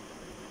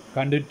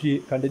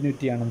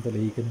കണ്ടിന്യൂറ്റി ആണെന്ന്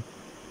തെളിയിക്കുന്നു.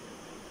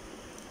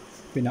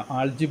 പിന്നെ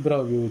ആൾജിബ്ര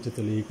ഉപയോഗിച്ച്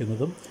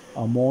തെളിയിക്കുന്നതും,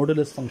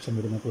 മോഡുലസ് ഫംഗ്ഷൻ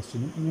വരുന്ന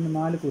ക്വസ്റ്റ്യനും, ഇങ്ങനെ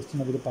 4 ക്വസ്റ്റ്യൻ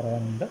അതിൽ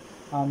പറയാനുണ്ട്.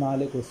 ആ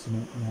 4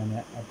 ക്വസ്റ്റ്യനും ഞാൻ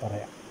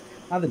പറയാം.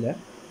 അതിൽ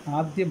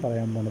ആദ്യം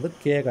പറയാൻ പോകുന്നത്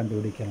കെ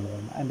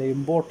കണ്ടുപിടിക്കാനുള്ളതാണ്. അതിൻ്റെ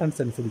ഇമ്പോർട്ടൻസ്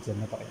അനുസരിച്ച്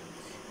തന്നെ പറയാം.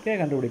 കെ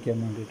കണ്ടുപിടിക്കാൻ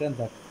വേണ്ടിയിട്ട്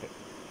എന്താ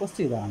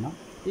ക്വസ്റ്റ്യൻ ഇതാണ്: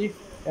 if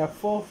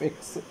F of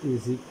X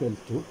is equal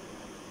to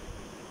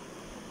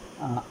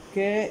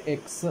K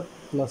X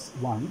plus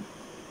 1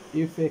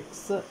 if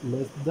X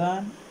less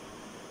than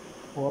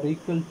or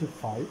equal to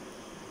 5,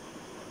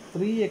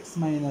 3x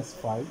minus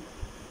 5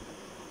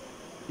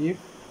 if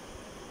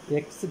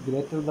x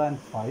greater than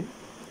 5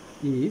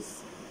 is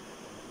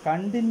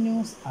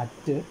continuous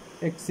at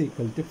x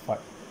equal to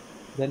 5,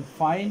 then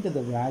find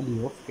the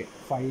value of k.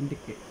 Find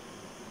k.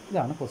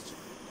 ഇതാണ് question.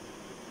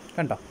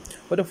 കണ്ടോ?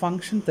 ഒരു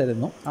function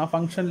തരുന്നു. ആ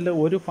ഫംഗ്ഷനിൽ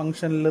ഒരു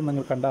ഫംഗ്ഷനിൽ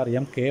നിങ്ങൾ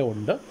കണ്ടറിയാം കെ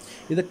ഉണ്ട്.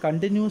 ഇത്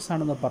കണ്ടിന്യൂസ്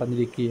ആണെന്ന്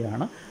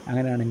പറഞ്ഞിരിക്കുകയാണ്.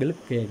 അങ്ങനെയാണെങ്കിൽ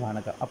കെ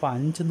കാണുക. അപ്പോൾ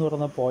 5 എന്ന്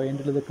പറയുന്ന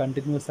പോയിന്റിൽ ഇത്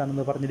കണ്ടിന്യൂസ്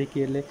ആണെന്ന്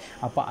പറഞ്ഞിരിക്കുകയല്ലേ.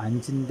 അപ്പോൾ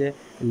 5ൻ്റെ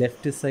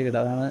ലെഫ്റ്റ് സൈഡ്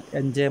അതാണ്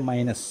 5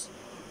 മൈനസ്,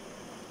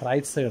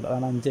 റൈറ്റ് സൈഡ്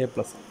അതാണ് 5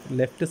 plus.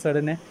 Left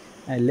സൈഡിനെ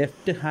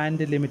left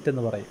hand limit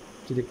എന്ന് പറയും,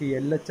 ചുരുക്കി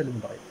LHL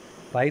എന്ന് പറയും.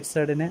 റൈറ്റ്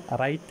സൈഡിനെ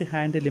റൈറ്റ്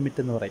ഹാൻഡ്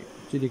ലിമിറ്റ് എന്ന് പറയും,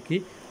 ചുരുക്കി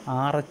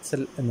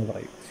RHL എന്ന്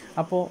പറയും.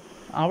 അപ്പോൾ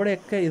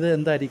അവിടെയൊക്കെ ഇത്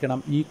എന്തായിരിക്കണം?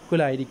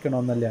 ഈക്വൽ ആയിരിക്കണം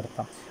എന്നല്ലേ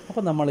അർത്ഥം.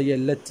 അപ്പോൾ നമ്മൾ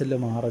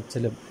LHLും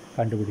RHLും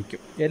കണ്ടുപിടിക്കും.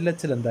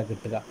 LHL എന്താ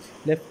കിട്ടുക?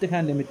 ലെഫ്റ്റ്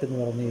ഹാൻഡ് ലിമിറ്റ് എന്ന്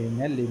പറഞ്ഞു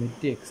കഴിഞ്ഞാൽ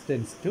limit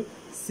x tends to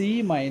C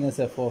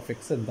minus F of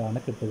X എന്താണ്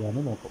കിട്ടുക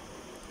എന്ന് നോക്കും.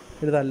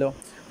 എഴുതാമല്ലോ.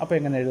 അപ്പോൾ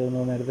എങ്ങനെ എഴുതുന്നു?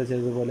 നേരത്തെ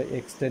ചെയ്തതുപോലെ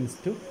എക്സ് ടെൻസ്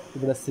ടു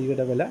ഇവിടെ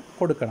സിയുടെ വില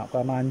കൊടുക്കണം.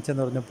 കാരണം 5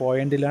 എന്ന് പറഞ്ഞ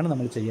പോയിന്റിലാണ്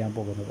നമ്മൾ ചെയ്യാൻ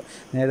പോകുന്നത്.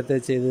 നേരത്തെ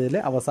ചെയ്തതിൽ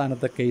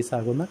അവസാനത്തെ കേസ്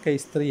ആകുന്ന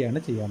കേസ് 3 ആണ്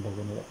ചെയ്യാൻ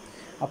പോകുന്നത്.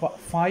 അപ്പോൾ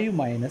 5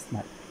 മൈനസ്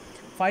 9.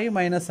 5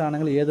 മൈനസ്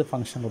ആണെങ്കിൽ ഏത്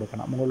ഫംഗ്ഷൻ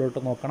കൊടുക്കണം? മുകളിലോട്ട്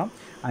നോക്കണം.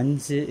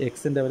 5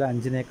 എക്സിൻ്റെ വില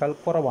 5-നേക്കാൾ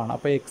കുറവാണ്.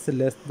 അപ്പോൾ എക്സ്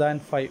ലെസ് ദാൻ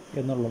 5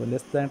 എന്നുള്ളത്.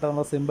 ലെസ് ദാൻ ആയിട്ട്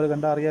നമ്മൾ സിമ്പിൾ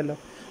കണ്ടാൽ അറിയാമല്ലോ.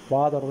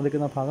 വാ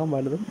തുറന്നിരിക്കുന്ന ഭാഗം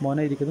വലുതും മോന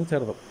ഇരിക്കുന്നത്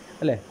ചെറുതും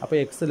അല്ലേ? അപ്പോൾ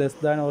X less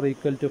than or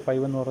equal to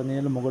 5 എന്ന് പറഞ്ഞു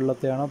കഴിഞ്ഞാൽ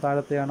മുകളിലത്തെയാണോ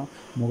താഴത്തെയാണോ?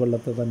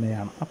 മുകളിലത്തെ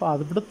തന്നെയാണ്. അപ്പോൾ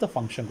അവിടുത്തെ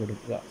ഫംഗ്ഷൻ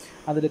കൊടുക്കുക.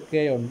 അതിൽ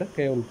കെ ഉണ്ട്,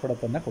 കെ ഉൾപ്പെടെ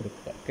തന്നെ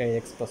കൊടുക്കുക. K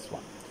X plus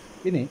 1.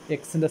 ഇനി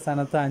എക്സിൻ്റെ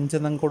സ്ഥാനത്ത് 5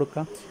 എന്നങ്ങ്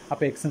കൊടുക്കാം.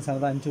 അപ്പോൾ എക്സിൻ്റെ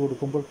സ്ഥാനത്ത് 5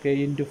 കൊടുക്കുമ്പോൾ കെ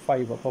ഇൻറ്റു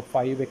 5. അപ്പോൾ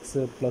 5x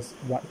പ്ലസ്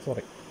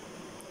 1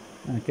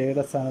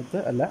 കെയുടെ സ്ഥാനത്ത്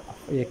അല്ല,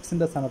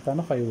 എക്സിൻ്റെ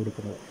സ്ഥാനത്താണ് 5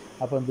 കൊടുക്കുന്നത്.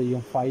 അപ്പോൾ എന്ത്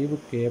ചെയ്യും?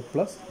 5k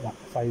plus 1.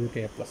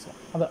 5k പ്ലസ് 1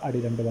 അത് അടി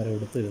 2 വരെ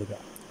എടുത്ത് എഴുതുക.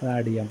 അത്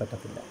ആഡ് ചെയ്യാൻ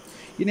പറ്റത്തില്ല.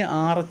 ഇനി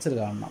RHL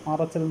കാണണം.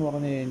 RHL എന്ന്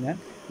പറഞ്ഞു കഴിഞ്ഞാൽ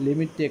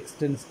limit x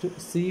tends to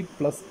C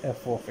plus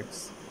F of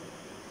X.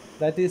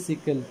 That is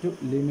equal to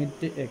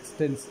limit x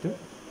tends to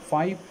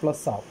 5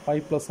 plus ആവും.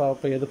 5 പ്ലസ്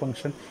ആവുമ്പോൾ ഏത്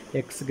function?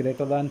 X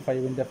greater than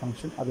 5ൻ്റെ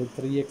function അത്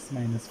 3x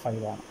മൈനസ്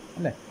 5 ആണ്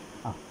അല്ലേ?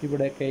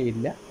 ഇവിടെ കെ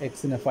ഇല്ല.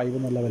 എക്സിന് 5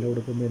 എന്നുള്ള വില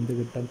കൊടുക്കുമ്പോൾ എന്ത്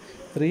കിട്ടും?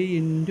 3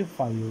 into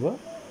 5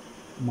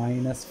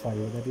 minus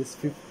 5 that is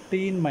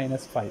 15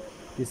 minus 5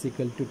 is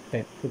equal to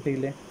 10.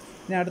 കിട്ടിയില്ലേ?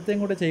 ഇനി അടുത്തേം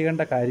കൂടെ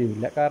ചെയ്യേണ്ട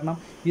കാര്യമില്ല. കാരണം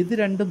ഇത്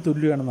രണ്ടും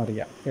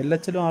തുല്യമാണെന്നറിയാം.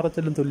 LHലും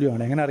RHലും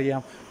തുല്യമാണ്. എങ്ങനെ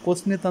അറിയാം?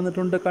 ക്വസ്റ്റിനിൽ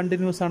തന്നിട്ടുണ്ട്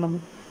കണ്ടിന്യൂസ് ആണെന്ന്.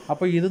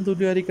 അപ്പോൾ ഇതും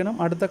തുല്യമായിരിക്കണം.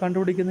 അടുത്ത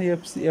കണ്ടുപിടിക്കുന്ന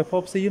എഫ്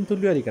ഓഫ് സിയും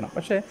തുല്യമായിരിക്കണം.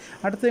 പക്ഷേ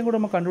അടുത്തേം കൂടെ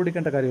നമ്മൾ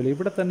കണ്ടുപിടിക്കേണ്ട കാര്യമില്ല.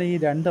 ഇവിടെ തന്നെ ഈ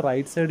 2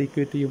 റൈറ്റ് സൈഡ്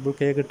ഇക്വേറ്റ് ചെയ്യുമ്പോൾ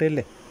കെ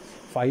കിട്ടില്ലേ?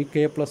 5k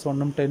പ്ലസ്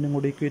 1ഉം 10ഉം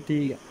കൂടി ഇക്വേറ്റ്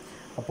ചെയ്യുക.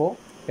 അപ്പോൾ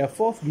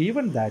എഫ് ഓഫ്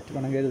ഗീവൺ ദാറ്റ്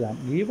വേണമെങ്കിൽ എഴുതാം.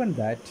 Given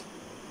that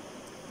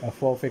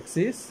F of X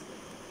is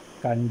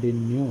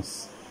continuous.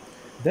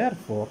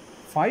 Therefore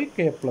 5k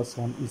plus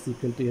 1 is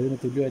equal to ഏതിന്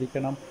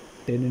തുല്യമായിരിക്കണം?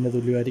 10ന്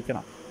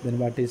തുല്യമായിരിക്കണം. Then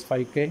what is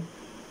 5k?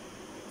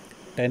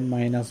 10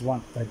 minus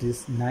 1 that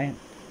is 9.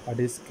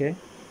 What is k?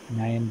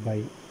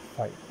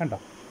 9/5. കണ്ടോ?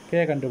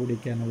 k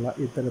കണ്ടുപിടിക്കാനുള്ള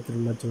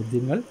ഇത്തരത്തിലുള്ള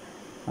ചോദ്യങ്ങൾ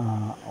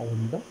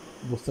ഉണ്ട്.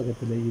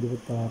 പുസ്തകത്തിൽ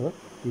 26,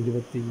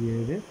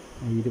 27,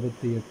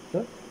 28,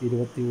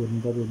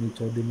 29 എന്നീ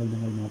ചോദ്യങ്ങൾ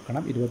നിങ്ങൾ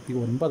നോക്കണം.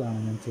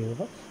 29 ഞാൻ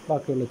ചെയ്തത്.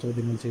 ബാക്കിയുള്ള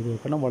ചോദ്യങ്ങൾ ചെയ്ത്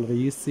നോക്കണം. വളരെ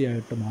ഈസി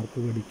ആയിട്ട് മാർക്ക്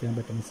മേടിക്കാൻ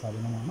പറ്റുന്ന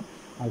സാധനമാണ്.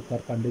 ആൾക്കാർ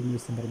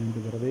കണ്ടിന്യൂസ് പറഞ്ഞുകൊണ്ട്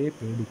വെറുതെ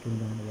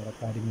പേടിക്കുന്നതാണ്. വേറെ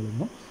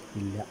കാര്യങ്ങളൊന്നും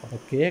ഇല്ല. അപ്പോൾ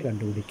കെ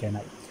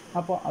കണ്ടുപിടിക്കാനായി.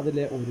 അപ്പോൾ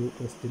അതിലെ ഒരു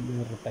ക്വസ്റ്റ്യൻ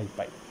വേറൊരു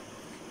ടൈപ്പായി.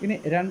 ഇനി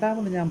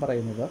രണ്ടാമത് ഞാൻ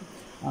പറയുന്നത്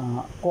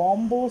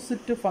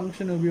കോമ്പോസിറ്റ്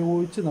ഫംഗ്ഷൻ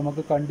ഉപയോഗിച്ച്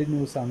നമുക്ക്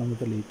കണ്ടിന്യൂസ് ആണെന്ന്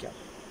തെളിയിക്കാം.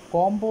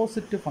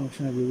 കോമ്പോസിറ്റ്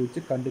ഫംഗ്ഷൻ ഉപയോഗിച്ച്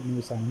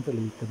കണ്ടിന്യൂസ് ആണെന്ന്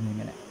തെളിയിക്കുന്നത്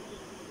എങ്ങനെ?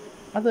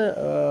 അത്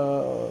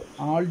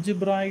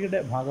ആൾജിബ്രായുടെ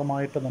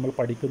ഭാഗമായിട്ട് നമ്മൾ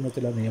പഠിക്കുന്ന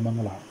ചില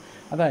നിയമങ്ങളാണ്.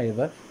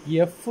 അതായത്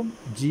എഫും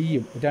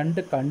ജിയും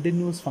 2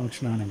 കണ്ടിന്യൂസ്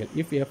ഫംഗ്ഷൻ ആണെങ്കിൽ,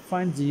 if F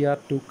and G R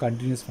 2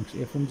 continuous function,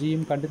 എഫും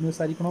ജിയും കണ്ടിന്യൂസ്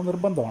ആയിരിക്കണമെന്ന്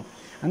നിർബന്ധമാണ്.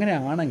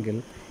 അങ്ങനെയാണെങ്കിൽ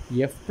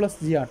എഫ് പ്ലസ്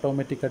ജി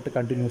ഓട്ടോമാറ്റിക്കായിട്ട്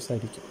കണ്ടിന്യൂസ്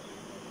ആയിരിക്കും.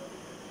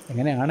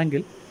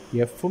 എങ്ങനെയാണെങ്കിൽ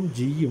എഫും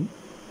ജിയും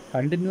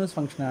കണ്ടിന്യൂസ്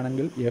ഫംഗ്ഷൻ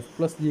ആണെങ്കിൽ എഫ്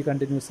പ്ലസ് ജി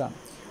കണ്ടിന്യൂസ് ആണ്.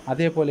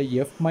 അതേപോലെ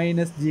എഫ്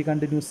മൈനസ് ജി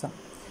കണ്ടിന്യൂസ് ആണ്.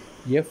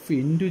 എഫ്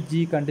ഇൻറ്റു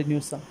ജി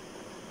കണ്ടിന്യൂസ് ആണ്.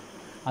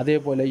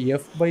 അതേപോലെ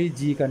എഫ് ബൈ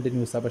ജി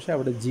കണ്ടിന്യൂസ് ആണ്. പക്ഷേ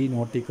അവിടെ ജി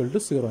നോട്ട് ഈക്വൽ ടു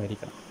 0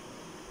 ആയിരിക്കണം.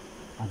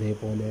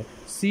 അതേപോലെ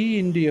സി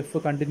ഇൻറ്റു എഫ്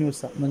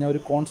കണ്ടിന്യൂസ് ആണ്. എന്ന് പറഞ്ഞാൽ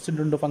ഒരു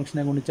കോൺസ്റ്റൻ്റ് ഉണ്ട്,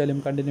 ഫംഗ്ഷനെ ഗുണിച്ചാലും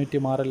കണ്ടിന്യൂറ്റി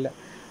മാറില്ല.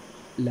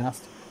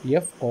 Last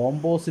F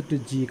composite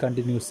G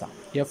continuous ആണ്.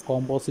 എഫ്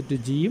കോമ്പോസിറ്റ്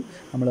ജിയും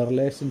നമ്മൾ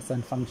റിലേഷൻസ്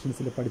ആൻഡ്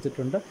ഫംഗ്ഷൻസിൽ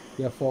പഠിച്ചിട്ടുണ്ട്.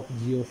 F of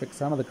G of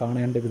X ആണ്. അത്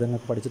കാണേണ്ട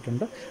വിധങ്ങൾക്ക്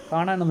പഠിച്ചിട്ടുണ്ട്.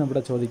 കാണാനൊന്നും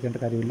ഇവിടെ ചോദിക്കേണ്ട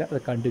കാര്യമില്ല. അത്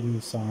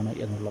കണ്ടിന്യൂസ് ആണ്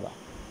എന്നുള്ളതാണ്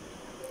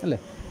അല്ലേ?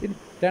 ഇനി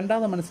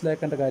രണ്ടാമത്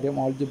മനസ്സിലാക്കേണ്ട കാര്യം,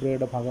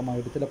 ആൾജിബ്രയുടെ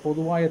ഭാഗമായിട്ട് ചില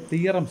പൊതുവായ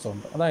തിയറംസ്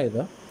ഉണ്ട്.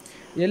 അതായത്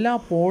എല്ലാ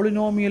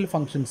പോളിനോമിയൽ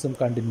ഫംഗ്ഷൻസും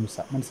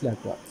കണ്ടിന്യൂസാണ്.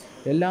 മനസ്സിലാക്കുക,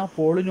 എല്ലാ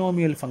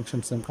പോളിനോമിയൽ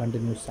ഫംഗ്ഷൻസും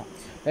കണ്ടിന്യൂസാണ്.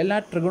 എല്ലാ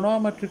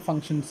ട്രിഗണോമെട്രിക്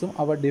ഫംഗ്ഷൻസും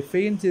അവ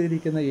ഡിഫൈൻ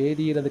ചെയ്തിരിക്കുന്ന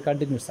ഏരിയയിൽ അത്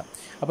കണ്ടിന്യൂസാണ്.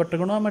 അപ്പോൾ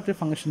ട്രിഗണോമെട്രിക്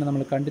ഫംഗ്ഷന്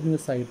നമ്മൾ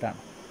കണ്ടിന്യൂസ് ആയിട്ടാണ്.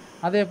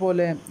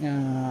 അതേപോലെ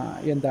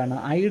എന്താണ്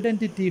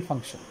identity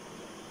function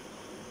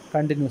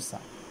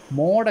കണ്ടിന്യൂസാണ്.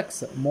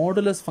 Mod x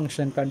modulus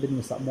function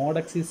കണ്ടിന്യൂസാണ്.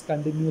 Mod x is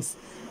continuous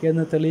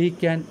എന്ന്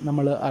തെളിയിക്കാൻ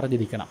നമ്മൾ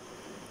അറിഞ്ഞിരിക്കണം.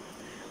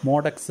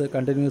 മോഡെക്സ്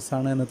കണ്ടിന്യൂസ്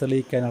ആണ് എന്ന്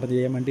തെളിയിക്കാൻ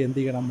അറിയാൻ വേണ്ടി എന്ത്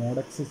ചെയ്യണം?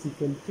 Mod x is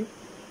equal to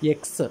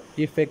X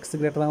if X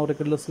greater than or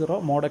equal to 0,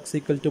 mod x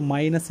equal to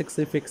 -x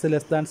if X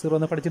less than 0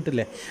 എന്ന്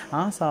പഠിച്ചിട്ടില്ലേ?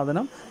 ആ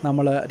സാധനം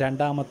നമ്മൾ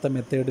രണ്ടാമത്തെ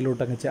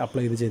മെത്തേഡിലോട്ടങ്ങ്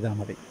അപ്ലൈ ചെയ്താൽ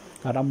മതി.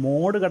 കാരണം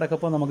മോഡ്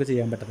കിടക്കപ്പോൾ നമുക്ക്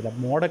ചെയ്യാൻ പറ്റത്തില്ല.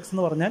 മോഡെക്സ്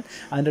എന്ന് പറഞ്ഞാൽ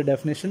അതിൻ്റെ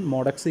ഡെഫിനേഷൻ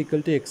മോഡെക്സ്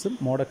ഈക്വൽ ടു എക്സും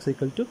മോഡെക്സ്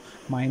ഈക്വൽ ടു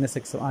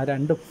 -x. ആ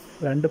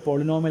രണ്ട്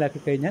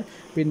പോളിനോമിയലാക്കി കഴിഞ്ഞാൽ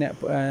പിന്നെ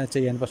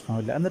ചെയ്യാൻ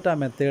പ്രശ്നമില്ല. എന്നിട്ട് ആ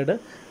മെത്തേഡ്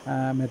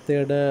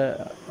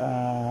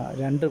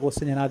 2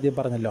 ക്വസ്റ്റ്യൻ ഞാൻ ആദ്യം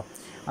പറഞ്ഞല്ലോ,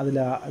 അതിൽ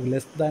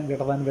ലെസ് ദാൻ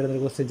ഗ്രേറ്റർ ദാൻ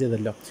വരുന്നൊരു ക്വസ്റ്റ്യൻ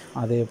ചെയ്തല്ലോ.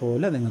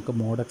 അതേപോലെ നിങ്ങൾക്ക്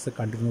മോഡെക്സ്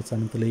കണ്ടിന്യൂസ്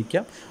ആണ്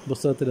തെളിയിക്കാം.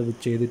 പുസ്തകത്തിൽ അത്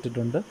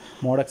ചെയ്തിട്ടുണ്ട്.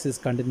 Mod x is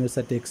continuous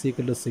at X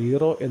equal to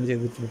 0 എന്ന്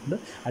ചെയ്തിട്ടുണ്ട്.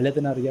 അല്ലെങ്കിൽ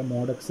തന്നെ അറിയാം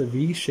മോഡെക്സ്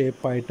വി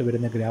ഷേപ്പായിട്ട്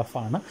വരുന്ന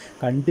ഗ്രാഫാണ്.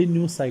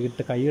 കണ്ടിന്യൂസ്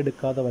ആയിട്ട്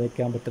കൈയെടുക്കാതെ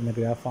വരയ്ക്കാൻ പറ്റുന്ന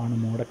ഗ്രാഫാണ്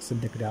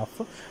മോഡെക്സിൻ്റെ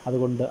ഗ്രാഫ്.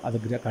 അതുകൊണ്ട് അത്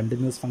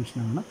കണ്ടിന്യൂസ്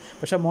ഫംഗ്ഷനാണ്.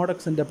 പക്ഷേ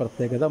മോഡെക്സിൻ്റെ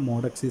പ്രത്യേകത,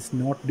 mod x is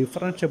not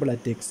differentiable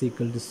at X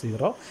equal to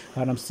 0.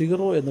 കാരണം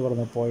 0 എന്ന്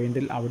പറയുന്ന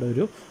പോയിന്റിൽ അവിടെ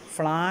ഒരു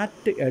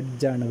ഫ്ലാറ്റ്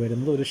എഡ്ജാണ്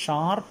വരുന്നത്, ഒരു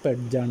ഷാർപ്പ്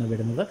എഡ്ജ് എഡ്ജാണ്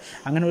വരുന്നത്.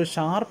 അങ്ങനെ ഒരു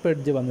ഷാർപ്പ്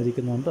എഡ്ജ്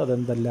വന്നിരിക്കുന്നതുകൊണ്ട്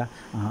അതെന്തല്ല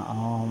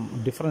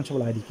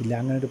ഡിഫറൻഷ്യബിൾ ആയിരിക്കില്ല.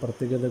 അങ്ങനെ ഒരു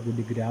പ്രത്യേകത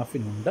കൂടി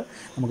ഗ്രാഫിനുണ്ട്.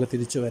 നമുക്ക്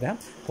തിരിച്ചു വരാം.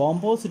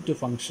 കോമ്പോസിറ്റ്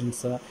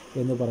ഫങ്ഷൻസ്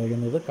എന്ന്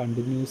പറയുന്നത്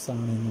കണ്ടിന്യൂസ്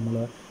ആണ് നമ്മൾ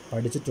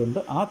പഠിച്ചിട്ടുണ്ട്.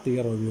 ആ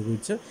തിയറി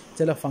ഉപയോഗിച്ച്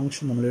ചില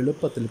ഫംഗ്ഷൻ നമ്മൾ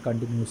എളുപ്പത്തിൽ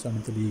കണ്ടിന്യൂസ് ആണ്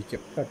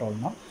തെളിയിക്കും.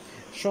 കേട്ടോളണം.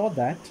 ഷോ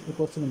ദാറ്റ്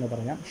ക്വസ്റ്റ്യൻ എന്ന്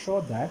പറയാം. Show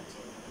that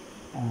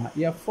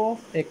F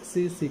of X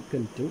is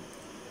equal to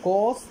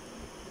cos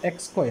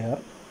X square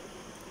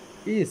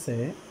is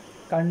A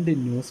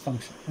continuous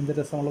function. എന്ത്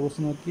രസമുള്ള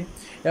ക്വസ്റ്റ്യൻ നോക്കി.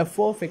 F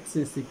of X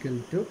is equal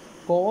to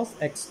cos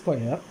X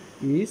square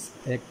is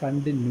A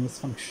continuous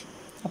function.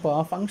 അപ്പോൾ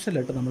ആ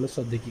ഫംഗ്ഷനിലിട്ട് നമ്മൾ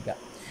ശ്രദ്ധിക്കുക.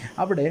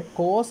 അവിടെ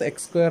കോസ്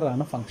എക്സ് സ്ക്വയർ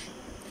ആണ് function.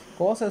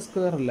 Cos X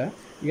സ്ക്വയറിൽ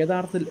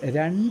യഥാർത്ഥത്തിൽ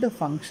രണ്ട്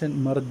ഫംഗ്ഷൻ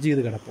മെർജ്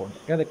ചെയ്ത് കിടപ്പുണ്ട്.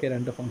 ഏതൊക്കെ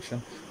രണ്ട് ഫംഗ്ഷൻ?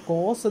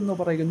 കോസ് എന്ന്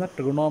പറയുന്ന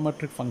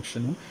ട്രിഗണോമെട്രിക്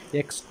ഫംഗ്ഷനും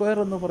എക്സ് സ്ക്വയർ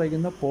എന്ന്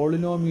പറയുന്ന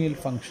പോളിനോമിയൽ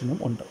ഫംഗ്ഷനും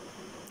ഉണ്ട്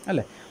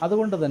അല്ലേ.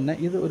 അതുകൊണ്ട് തന്നെ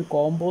ഇത് ഒരു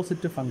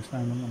കോമ്പോസിറ്റ്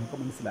ഫംഗ്ഷനാണെന്ന് നമുക്ക്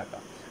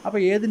മനസ്സിലാക്കാം. അപ്പോൾ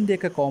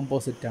ഏതിൻ്റെയൊക്കെ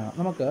കോമ്പോസിറ്റാണ്?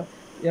 നമുക്ക്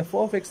എഫ്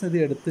ഓഫ് എക്സിന് ഇത്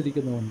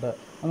എടുത്തിരിക്കുന്നതുകൊണ്ട്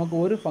നമുക്ക്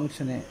ഒരു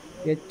ഫംഗ്ഷനെ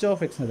എച്ച്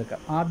ഓഫ് എക്സിന്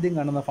എടുക്കാം. ആദ്യം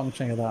കാണുന്ന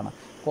ഫംഗ്ഷൻ ഏതാണ്?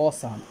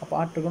 കോസാണ്. അപ്പോൾ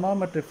ആ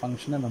ട്രിഗണോമെട്രിക്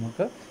ഫംഗ്ഷനെ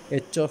നമുക്ക്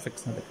എച്ച് ഓഫ്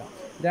എക്സിന് എടുക്കാം.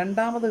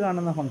 രണ്ടാമത്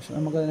കാണുന്ന ഫംഗ്ഷൻ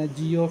നമുക്കതിനെ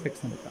ജി ഓഫ്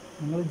എക്സിന് എടുക്കാം.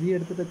 നിങ്ങൾ ജി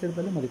എടുത്തിട്ട്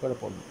വെച്ചെടുത്താലും മതി,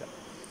 കുഴപ്പമൊന്നുമില്ല.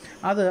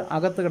 അത്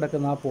അകത്ത്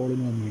കിടക്കുന്ന ആ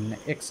പോളിനോമിയലിനെ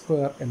എക്സ്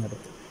സ്ക്വയർ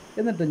എന്നെടുത്ത്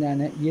എന്നിട്ട് ഞാൻ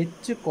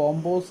എച്ച്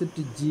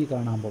കോമ്പോസിറ്റ് ജി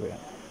കാണാൻ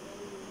പോവുകയാണ്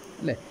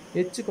അല്ലേ.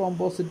 എച്ച്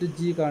കോമ്പോസിറ്റ്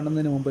ജി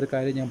കാണുന്നതിന് മുമ്പ് ഒരു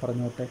കാര്യം ഞാൻ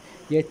പറഞ്ഞോട്ടെ.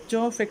 എച്ച്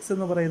ഓഫ് എക്സ്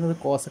എന്ന് പറയുന്നത്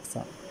കോസ് എക്സ്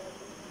ആണ്.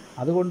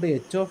 അതുകൊണ്ട്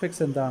എച്ച് ഓഫ്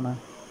എക്സ് എന്താണ്?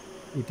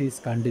 It is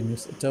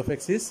continuous. H of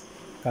X is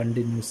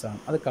continuous ആണ്.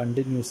 അത്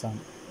കണ്ടിന്യൂസ്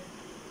ആണ്.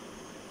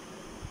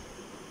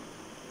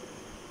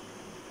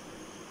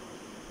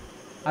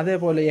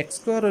 അതേപോലെ എക്സ്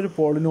സ്ക്വയർ ഒരു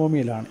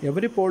പോളിനോമിയലാണ്.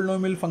 Every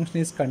polynomial function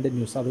is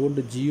continuous. അതുകൊണ്ട്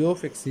G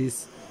of X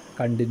is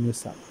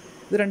continuous ആണ്.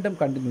 ഇത് രണ്ടും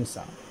കണ്ടിന്യൂസ്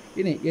ആണ്.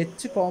 ഇനി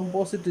എച്ച്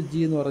കോമ്പോസിറ്റ്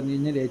ജി എന്ന് പറഞ്ഞു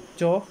കഴിഞ്ഞാൽ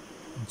H of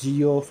G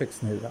of X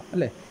എന്ന് എഴുതാം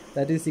അല്ലേ.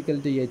 That is equal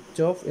to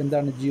H of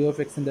എന്താണ് ജി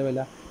ഓഫ് എക്സിൻ്റെ വില?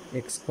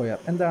 X square.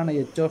 എന്താണ്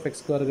എച്ച് ഓഫ്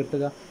എക്സ് സ്ക്വയർ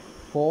കിട്ടുക?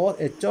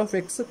 H of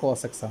X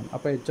cos X ആണ്.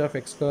 അപ്പോൾ എച്ച് ഓഫ്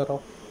എക്സ് സ്ക്വയറോ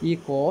ഈ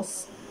കോസ്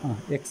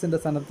എക്സിൻ്റെ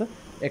സ്ഥാനത്ത്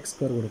എക്സ്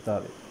സ്ക്വയർ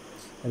കൊടുത്താൽ മതി.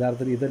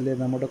 യഥാർത്ഥത്തിൽ ഇതല്ലേ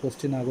നമ്മുടെ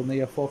ക്വസ്റ്റ്യൻ ആകുന്ന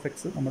എഫ് ഓഫ്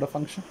എക്സ്, നമ്മുടെ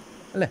ഫംഗ്ഷൻ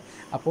അല്ലേ.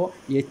 അപ്പോൾ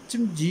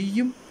എച്ചും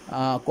ജിയും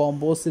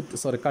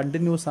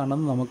കണ്ടിന്യൂസ്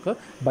ആണെന്ന് നമുക്ക്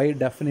by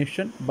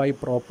definition, by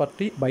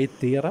property, by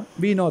theorem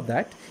we know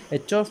that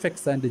H of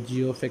X and G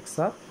of X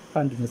R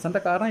continuous.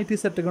 അതിൻ്റെ കാരണം it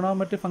is A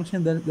trigonometric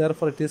function,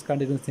 therefore it is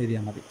continuous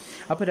എഴുതിയാൽ മതി.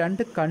 അപ്പോൾ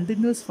രണ്ട്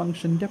continuous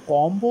ഫംഗ്ഷൻ്റെ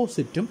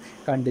കോമ്പോസിറ്റും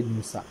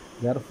കണ്ടിന്യൂസാണ്.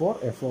 Therefore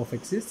F of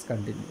X is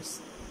continuous.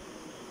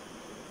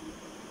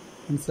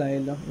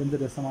 മനസ്സിലായല്ലോ? എന്ത്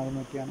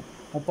രസമാണെന്നൊക്കെയാണ്.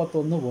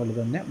 31 പോലെ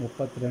തന്നെ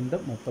 32,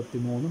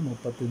 33,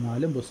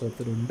 34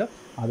 പുസ്തകത്തിലുണ്ട്.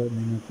 അത്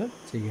നിങ്ങൾക്ക്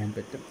ചെയ്യാൻ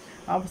പറ്റും.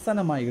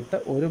 അവസാനമായിട്ട്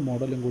ഒരു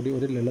മോഡലും കൂടി,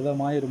 ഒരു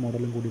ലളിതമായൊരു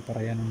മോഡലും കൂടി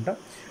പറയാനുണ്ട്.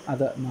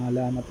 അത്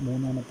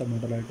മൂന്നാമത്തെ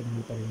മോഡലായിട്ട്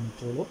നിങ്ങൾ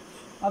പരിഗണിച്ചോളൂ.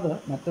 അത്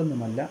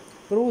മറ്റൊന്നുമല്ല,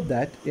 prove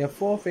that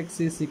F of X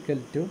is equal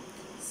to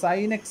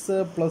sign X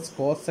plus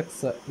cos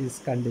X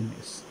is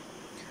continuous,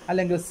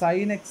 അല്ലെങ്കിൽ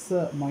sign X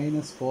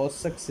minus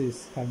cos X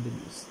is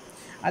continuous,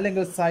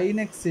 അല്ലെങ്കിൽ sign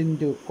X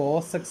into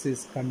cos X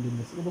is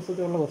continuous. ഇത്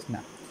പുസ്തകത്തിലുള്ള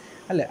ക്വസ്റ്റ്യനാണ്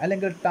അല്ലേ.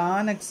 അല്ലെങ്കിൽ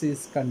ടാൻ എക്സ്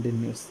ഈസ്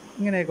കണ്ടിന്യൂസ്.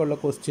 ഇങ്ങനെയൊക്കെയുള്ള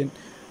question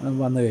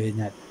വന്നു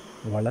കഴിഞ്ഞാൽ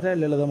വളരെ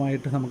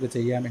ലളിതമായിട്ട് നമുക്ക്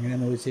ചെയ്യാം.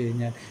 എങ്ങനെയാണെന്ന് ചോദിച്ചു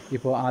കഴിഞ്ഞാൽ,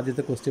 ഇപ്പോൾ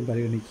ആദ്യത്തെ ക്വസ്റ്റ്യൻ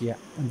പരിഗണിക്കുക.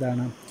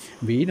 എന്താണ്?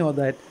 We know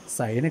that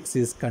sign X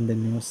is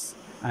continuous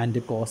and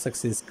cos x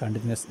is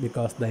continuous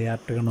because they are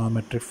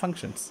trigonometric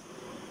functions.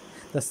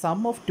 The sum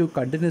of two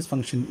continuous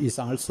functions is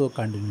also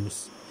continuous.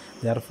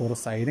 Therefore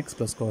sin x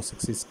plus cos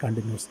x is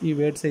continuous. ഈ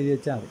words എഴുതി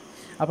വെച്ചാൽ മതി.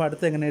 അപ്പോൾ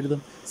അടുത്ത് എങ്ങനെ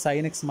എഴുതും?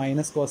 sin x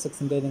minus cos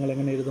എക്സിൻ്റെ നിങ്ങൾ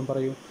എങ്ങനെ എഴുതും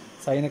പറയൂ?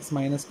 sin x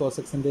മൈനസ് കോസ്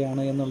എക്സിൻ്റെ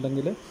ആണ്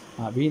എന്നുണ്ടെങ്കിൽ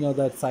we know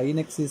that sin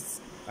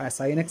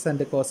x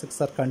and cos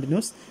x are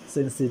continuous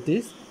since it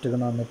is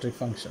trigonometric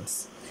functions.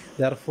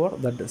 Therefore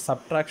the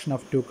subtraction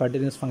of two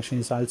continuous function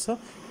is also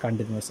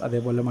continuous.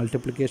 അതേപോലെ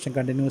multiplication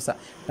continuous.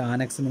 Tan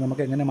എക്സിന്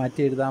നമുക്ക് എങ്ങനെ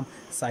മാറ്റി എഴുതാം?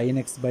 Sign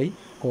X by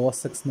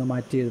cos X എന്ന്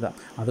മാറ്റി എഴുതാം.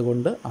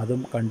 അതുകൊണ്ട്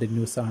അതും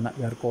കണ്ടിന്യൂസ് ആണ്.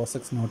 Where cos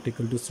X not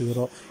equal to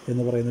 0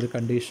 എന്ന് പറയുന്നൊരു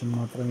കണ്ടീഷൻ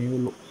മാത്രമേ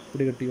ഉള്ളൂ.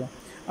 ഇവിടെ കിട്ടിയോ?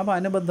 അപ്പോൾ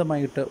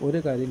അനുബന്ധമായിട്ട്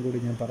ഒരു കാര്യം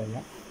കൂടി ഞാൻ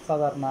പറയാം.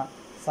 സാധാരണ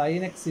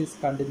സൈൻ എക്സ് ഈസ്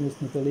കണ്ടിന്യൂസ്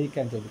എന്ന്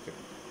തെളിയിക്കാൻ ചോദിക്കും.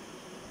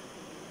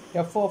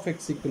 F of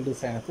X equal to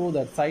sign, prove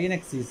that sign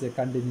X is A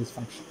continuous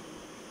function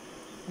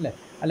അല്ലേ,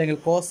 അല്ലെങ്കിൽ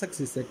cos X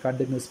is A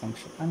continuous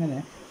function. അങ്ങനെ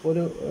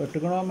ഒരു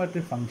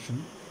ട്രിഗണോമെട്രിക് ഫംഗ്ഷൻ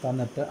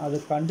തന്നിട്ട് അത്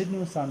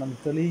കണ്ടിന്യൂസ് ആണെന്ന്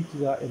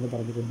തെളിയിക്കുക എന്ന്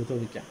പറഞ്ഞുകൊണ്ട്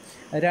ചോദിക്കാം.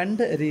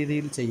 രണ്ട്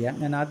രീതിയിൽ ചെയ്യാം.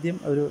 ഞാൻ ആദ്യം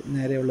ഒരു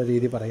നേരെയുള്ള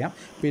രീതി പറയാം,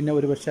 പിന്നെ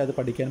ഒരുപക്ഷെ അത്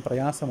പഠിക്കാൻ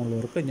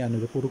പ്രയാസമുള്ളവർക്ക്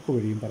ഞാനൊരു കുറുക്ക്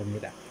വഴിയും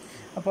പറഞ്ഞുതരാം.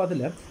 അപ്പോൾ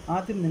അതിൽ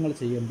ആദ്യം നിങ്ങൾ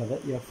ചെയ്യേണ്ടത്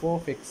F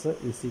of X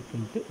is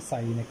equal to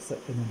sign X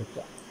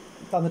എന്നെടുക്കുക.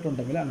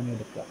 തന്നിട്ടുണ്ടെങ്കിൽ അങ്ങനെ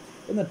എടുക്കുക.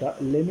 എന്നിട്ട്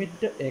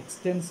limit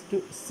x tends to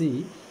C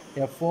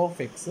F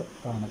of X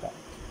കാണുക.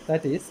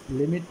 That is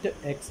limit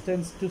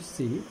x tends to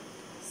C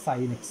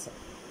sign X.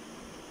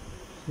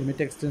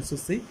 Limit x tends to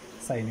C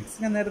sign X.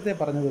 ഞാൻ നേരത്തെ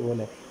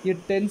പറഞ്ഞതുപോലെ ഈ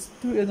ടെൻസ്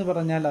ടു എന്ന്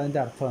പറഞ്ഞാൽ അതിൻ്റെ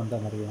അർത്ഥം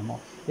എന്താണെന്നറിയാമോ?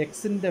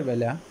 എക്സിൻ്റെ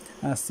വില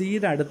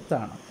സിയുടെ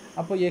അടുത്താണ്.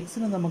 അപ്പോൾ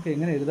എക്സിന് നമുക്ക്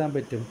എങ്ങനെ എഴുതാൻ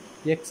പറ്റും?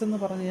 എക്സ് എന്ന്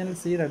പറഞ്ഞു കഴിഞ്ഞാൽ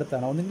സിയുടെ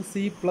അടുത്താണ്. ഒന്നുകിൽ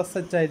സി പ്ലസ്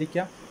എച്ച്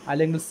ആയിരിക്കാം,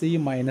 അല്ലെങ്കിൽ സി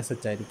മൈനസ്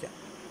എച്ച് ആയിരിക്കാം.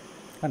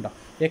 കണ്ടോ?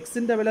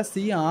 എക്സിൻ്റെ വില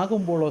സി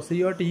ആകുമ്പോഴോ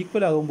സിയുമായിട്ട്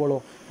ഈക്വൽ ആകുമ്പോഴോ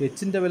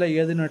എച്ചിൻ്റെ വില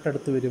ഏതിനായിട്ട്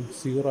അടുത്ത് വരും?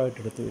 0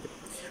 ആയിട്ട് അടുത്ത് വരും.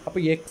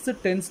 അപ്പോൾ എക്സ്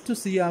ടെൻസ് ടു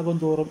സി ആകും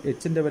തോറും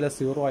എച്ചിൻ്റെ വില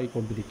 0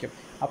 ആയിക്കൊണ്ടിരിക്കും.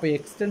 അപ്പോൾ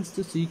എക്സ് ടെൻസ്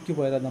ടു സിക്ക്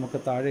പകരം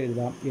നമുക്ക് താഴെ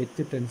എഴുതാം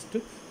എച്ച് ടെൻസ് ടു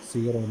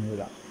 0 എന്ന്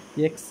എഴുതാം.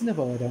 എക്സിന്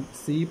പകരം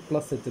സി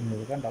പ്ലസ് എച്ച് എന്ന്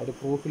എഴുതുക. കണ്ട ഒരു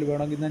പ്രൂഫിൽ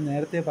വേണമെങ്കിൽ ഞാൻ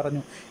നേരത്തെ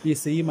പറഞ്ഞു ഈ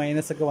സി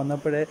മൈനസ് ഒക്കെ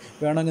വന്നപ്പോഴേ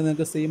വേണമെങ്കിൽ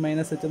നിങ്ങൾക്ക് സി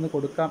മൈനസ് എച്ച് എന്ന്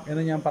കൊടുക്കാം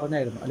എന്ന് ഞാൻ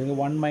പറഞ്ഞായിരുന്നു. അല്ലെങ്കിൽ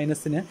 1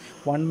 മൈനസിന്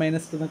 1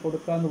 മൈനസ് എന്ന്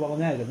കൊടുക്കാമെന്ന്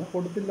പറഞ്ഞായിരുന്നു.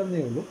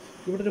 കൊടുത്തില്ലെന്നേ ഉള്ളൂ.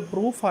 ഇവിടെ ഒരു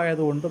പ്രൂഫ്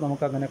ആയതുകൊണ്ട്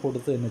നമുക്കങ്ങനെ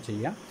കൊടുത്ത് തന്നെ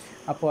ചെയ്യാം.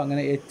 അപ്പോൾ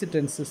അങ്ങനെ H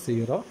tense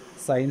 0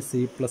 sign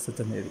C plus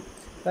H എന്ന് എഴുതി.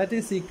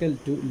 That is equal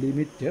to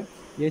limit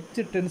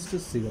H tense to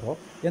 0.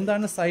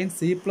 എന്താണ് സൈൻ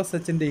സി പ്ലസ്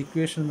എച്ചിൻ്റെ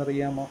ഇക്വേഷൻ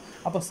എന്നറിയാമോ?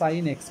 അപ്പോൾ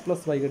സൈൻ എക്സ്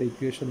പ്ലസ് വൈയുടെ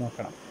ഇക്വേഷൻ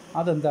നോക്കണം.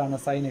 അതെന്താണ്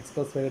സൈൻ എക്സ്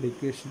പ്ലസ് വൈയുടെ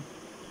ഇക്വേഷൻ?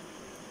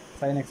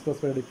 സൈൻ എക്സ്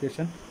പ്ലസ് വൈയുടെ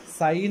equation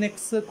sign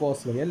X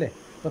cos Y അല്ലേ.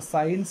 അപ്പോൾ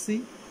sign C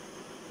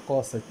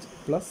cos H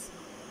plus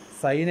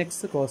sine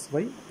X cos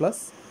Y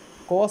plus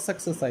cos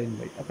x sine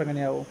y. അപ്പോൾ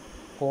എങ്ങനെയാവും?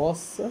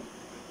 Cos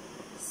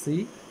C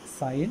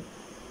sign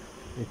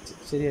H.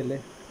 ശരിയല്ലേ?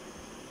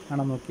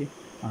 ആണോ നോക്കി?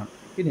 ആണ്.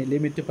 ഇനി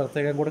ലിമിറ്റ്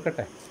പ്രത്യേകം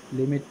കൊടുക്കട്ടെ.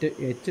 ലിമിറ്റ്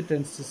എച്ച്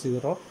ടെൻസ് ടു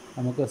 0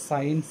 നമുക്ക്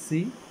സൈൻ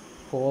സി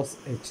കോസ്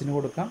എച്ചിന്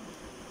കൊടുക്കാം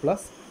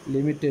plus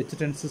limit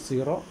H tense to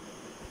 0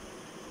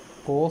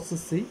 cos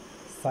C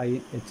sign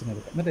എച്ചിന്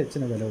എടുക്കാം. എന്നിട്ട്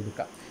എച്ചിന് വില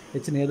കൊടുക്കാം.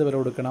 എച്ചിന് ഏത് വില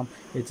കൊടുക്കണം?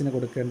 എച്ചിന്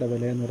കൊടുക്കേണ്ട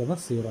വില എന്ന്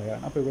പറയുന്നത് 0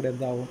 ആണ്. അപ്പോൾ ഇവിടെ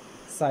എന്താവും?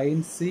 സൈൻ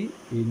സി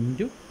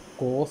ഇൻറ്റു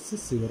കോസ്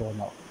 0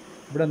 എന്നാവും.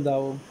 ഇവിടെ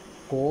എന്താവും?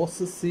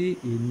 കോസ് സി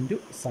ഇൻറ്റു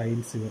സൈൻ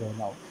 0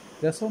 എന്നാവും.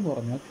 രസം എന്ന്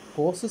പറഞ്ഞാൽ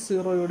കോസ്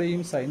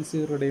 0യുടെയും സൈൻ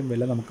 0യുടെയും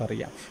വില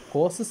നമുക്കറിയാം.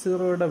 കോസ്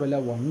 0യുടെ വില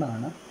 1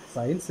 ആണ്,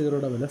 സൈൻ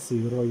 0യുടെ വില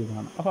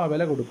 0യുമാണ്. അപ്പോൾ ആ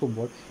വില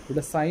കൊടുക്കുമ്പോൾ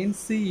ഇവിടെ sign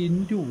C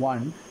into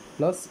 1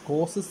 plus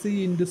cos C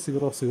into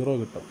 0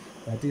 കിട്ടും.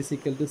 That is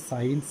equal to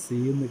sign C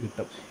എന്ന്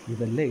കിട്ടും.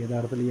 ഇതല്ലേ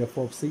യഥാർത്ഥത്തിൽ എഫ്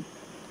ഓഫ് സി?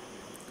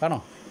 കാണോ?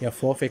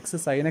 F of x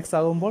sine X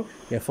ആകുമ്പോൾ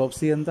എഫ് ഓഫ്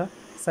സി എന്താ?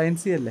 സൈൻ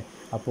സി അല്ലേ.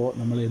 അപ്പോൾ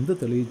നമ്മൾ എന്ത്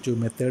തെളിയിച്ചു?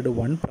 മെത്തേഡ്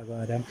 1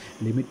 പ്രകാരം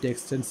limit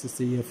x tends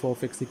C F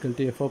of X equal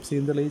to F of C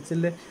എന്ന്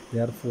തെളിയിച്ചില്ലേ.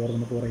 ദെയർഫോർ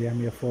നമുക്ക് പറയാം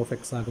എഫ് ഓഫ്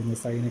എക്സ് ആകുന്ന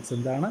സൈൻ എക്സ്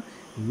എന്താണ്?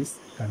 Is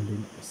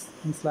continuous.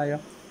 മനസ്സിലായോ?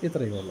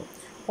 ഇത്രയേ ഉള്ളൂ.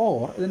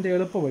 ഓർ ഇതിൻ്റെ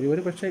എളുപ്പ വഴി,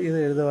 ഒരു പക്ഷേ ഇത്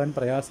എഴുതുവാൻ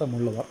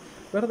പ്രയാസമുള്ളവർ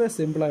വെറുതെ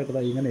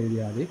സിമ്പിളായിട്ട് ഇങ്ങനെ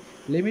എഴുതിയാൽ മതി.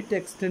 Limit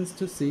x tends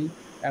to C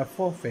F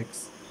of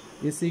X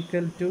is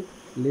equal to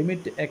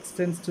limit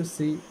x tends to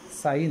C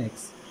sign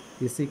X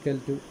is equal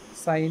to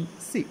sign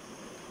C.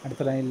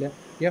 അടുത്ത ലൈനിൽ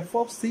F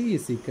of C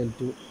is equal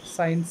to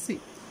sign C.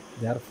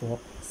 Therefore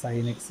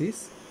sign X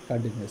is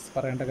continuous.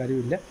 പറയേണ്ട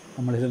കാര്യമില്ല,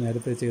 നമ്മളിത്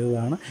നേരത്തെ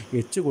ചെയ്തതാണ്.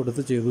 H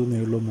കൊടുത്ത് ചെയ്തു എന്നേ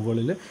ഉള്ളൂ.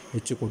 മുകളിൽ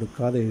എച്ച്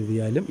കൊടുക്കാതെ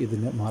എഴുതിയാലും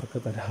ഇതിന് മാർക്ക്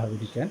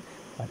തരാതിരിക്കാൻ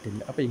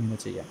പറ്റില്ല. അപ്പോൾ ഇങ്ങനെ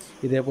ചെയ്യാം.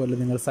 ഇതേപോലെ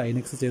നിങ്ങൾ സൈൻ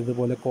എക്സ്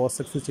ചെയ്തതുപോലെ കോസ്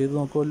എക്സ് ചെയ്ത്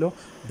നോക്കുമല്ലോ.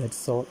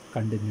 That's all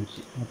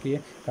continuity. നോക്കിയേ,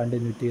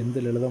 കണ്ടിന്യൂറ്റി എന്ത്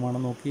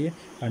ലളിതമാണെന്ന് നോക്കിയേ.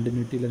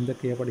 കണ്ടിന്യൂറ്റിയിൽ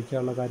എന്തൊക്കെയാണ്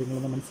പഠിക്കാനുള്ള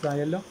കാര്യങ്ങളെന്ന്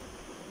മനസ്സിലായല്ലോ.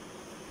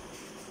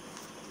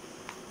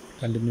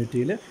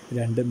 കണ്ടിന്യൂറ്റിയിൽ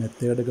 2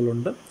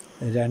 മെത്തേഡുകളുണ്ട്.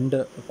 2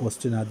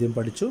 ക്വസ്റ്റ്യൻ ആദ്യം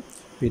പഠിച്ചു.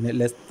 പിന്നെ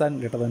ലെസ് ദാൻ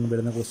ഗ്രേറ്റർ ദാൻ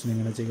വരുന്ന ക്വസ്റ്റ്യൻ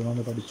എങ്ങനെ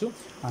ചെയ്യണമെന്ന് പഠിച്ചു.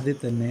 അതിൽ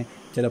തന്നെ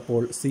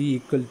ചിലപ്പോൾ സി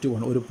ഈക്വൽ ടു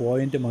 1 ഒരു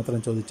പോയിൻ്റ് മാത്രം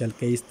ചോദിച്ചാൽ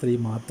കേസ് 3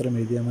 മാത്രം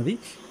എഴുതിയാൽ മതി.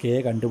 കെ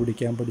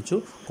കണ്ടുപിടിക്കാൻ പഠിച്ചു.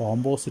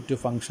 കോമ്പോസിറ്റ്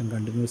ഫംഗ്ഷൻ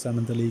കണ്ടിന്യൂസ്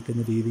ആണെന്ന്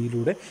തെളിയിക്കുന്ന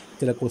രീതിയിലൂടെ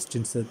ചില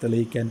ക്വസ്റ്റ്യൻസ്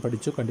തെളിയിക്കാൻ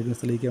പഠിച്ചു.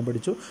 കണ്ടിന്യൂസ് തെളിയിക്കാൻ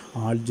പഠിച്ചു.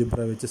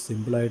 ആൾജിബ്ര വെച്ച്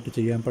സിമ്പിളായിട്ട്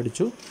ചെയ്യാൻ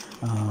പഠിച്ചു.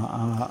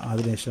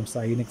 അതിനുശേഷം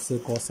സൈൻ എക്സ്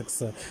കോസ്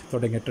എക്സ്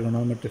തുടങ്ങിയ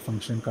ട്രിഗണോമെട്രി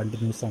ഫംഗ്ഷൻ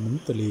കണ്ടിന്യൂസ്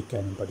ആണെന്ന്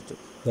തെളിയിക്കാനും പഠിച്ചു.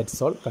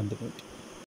 That's all continuity.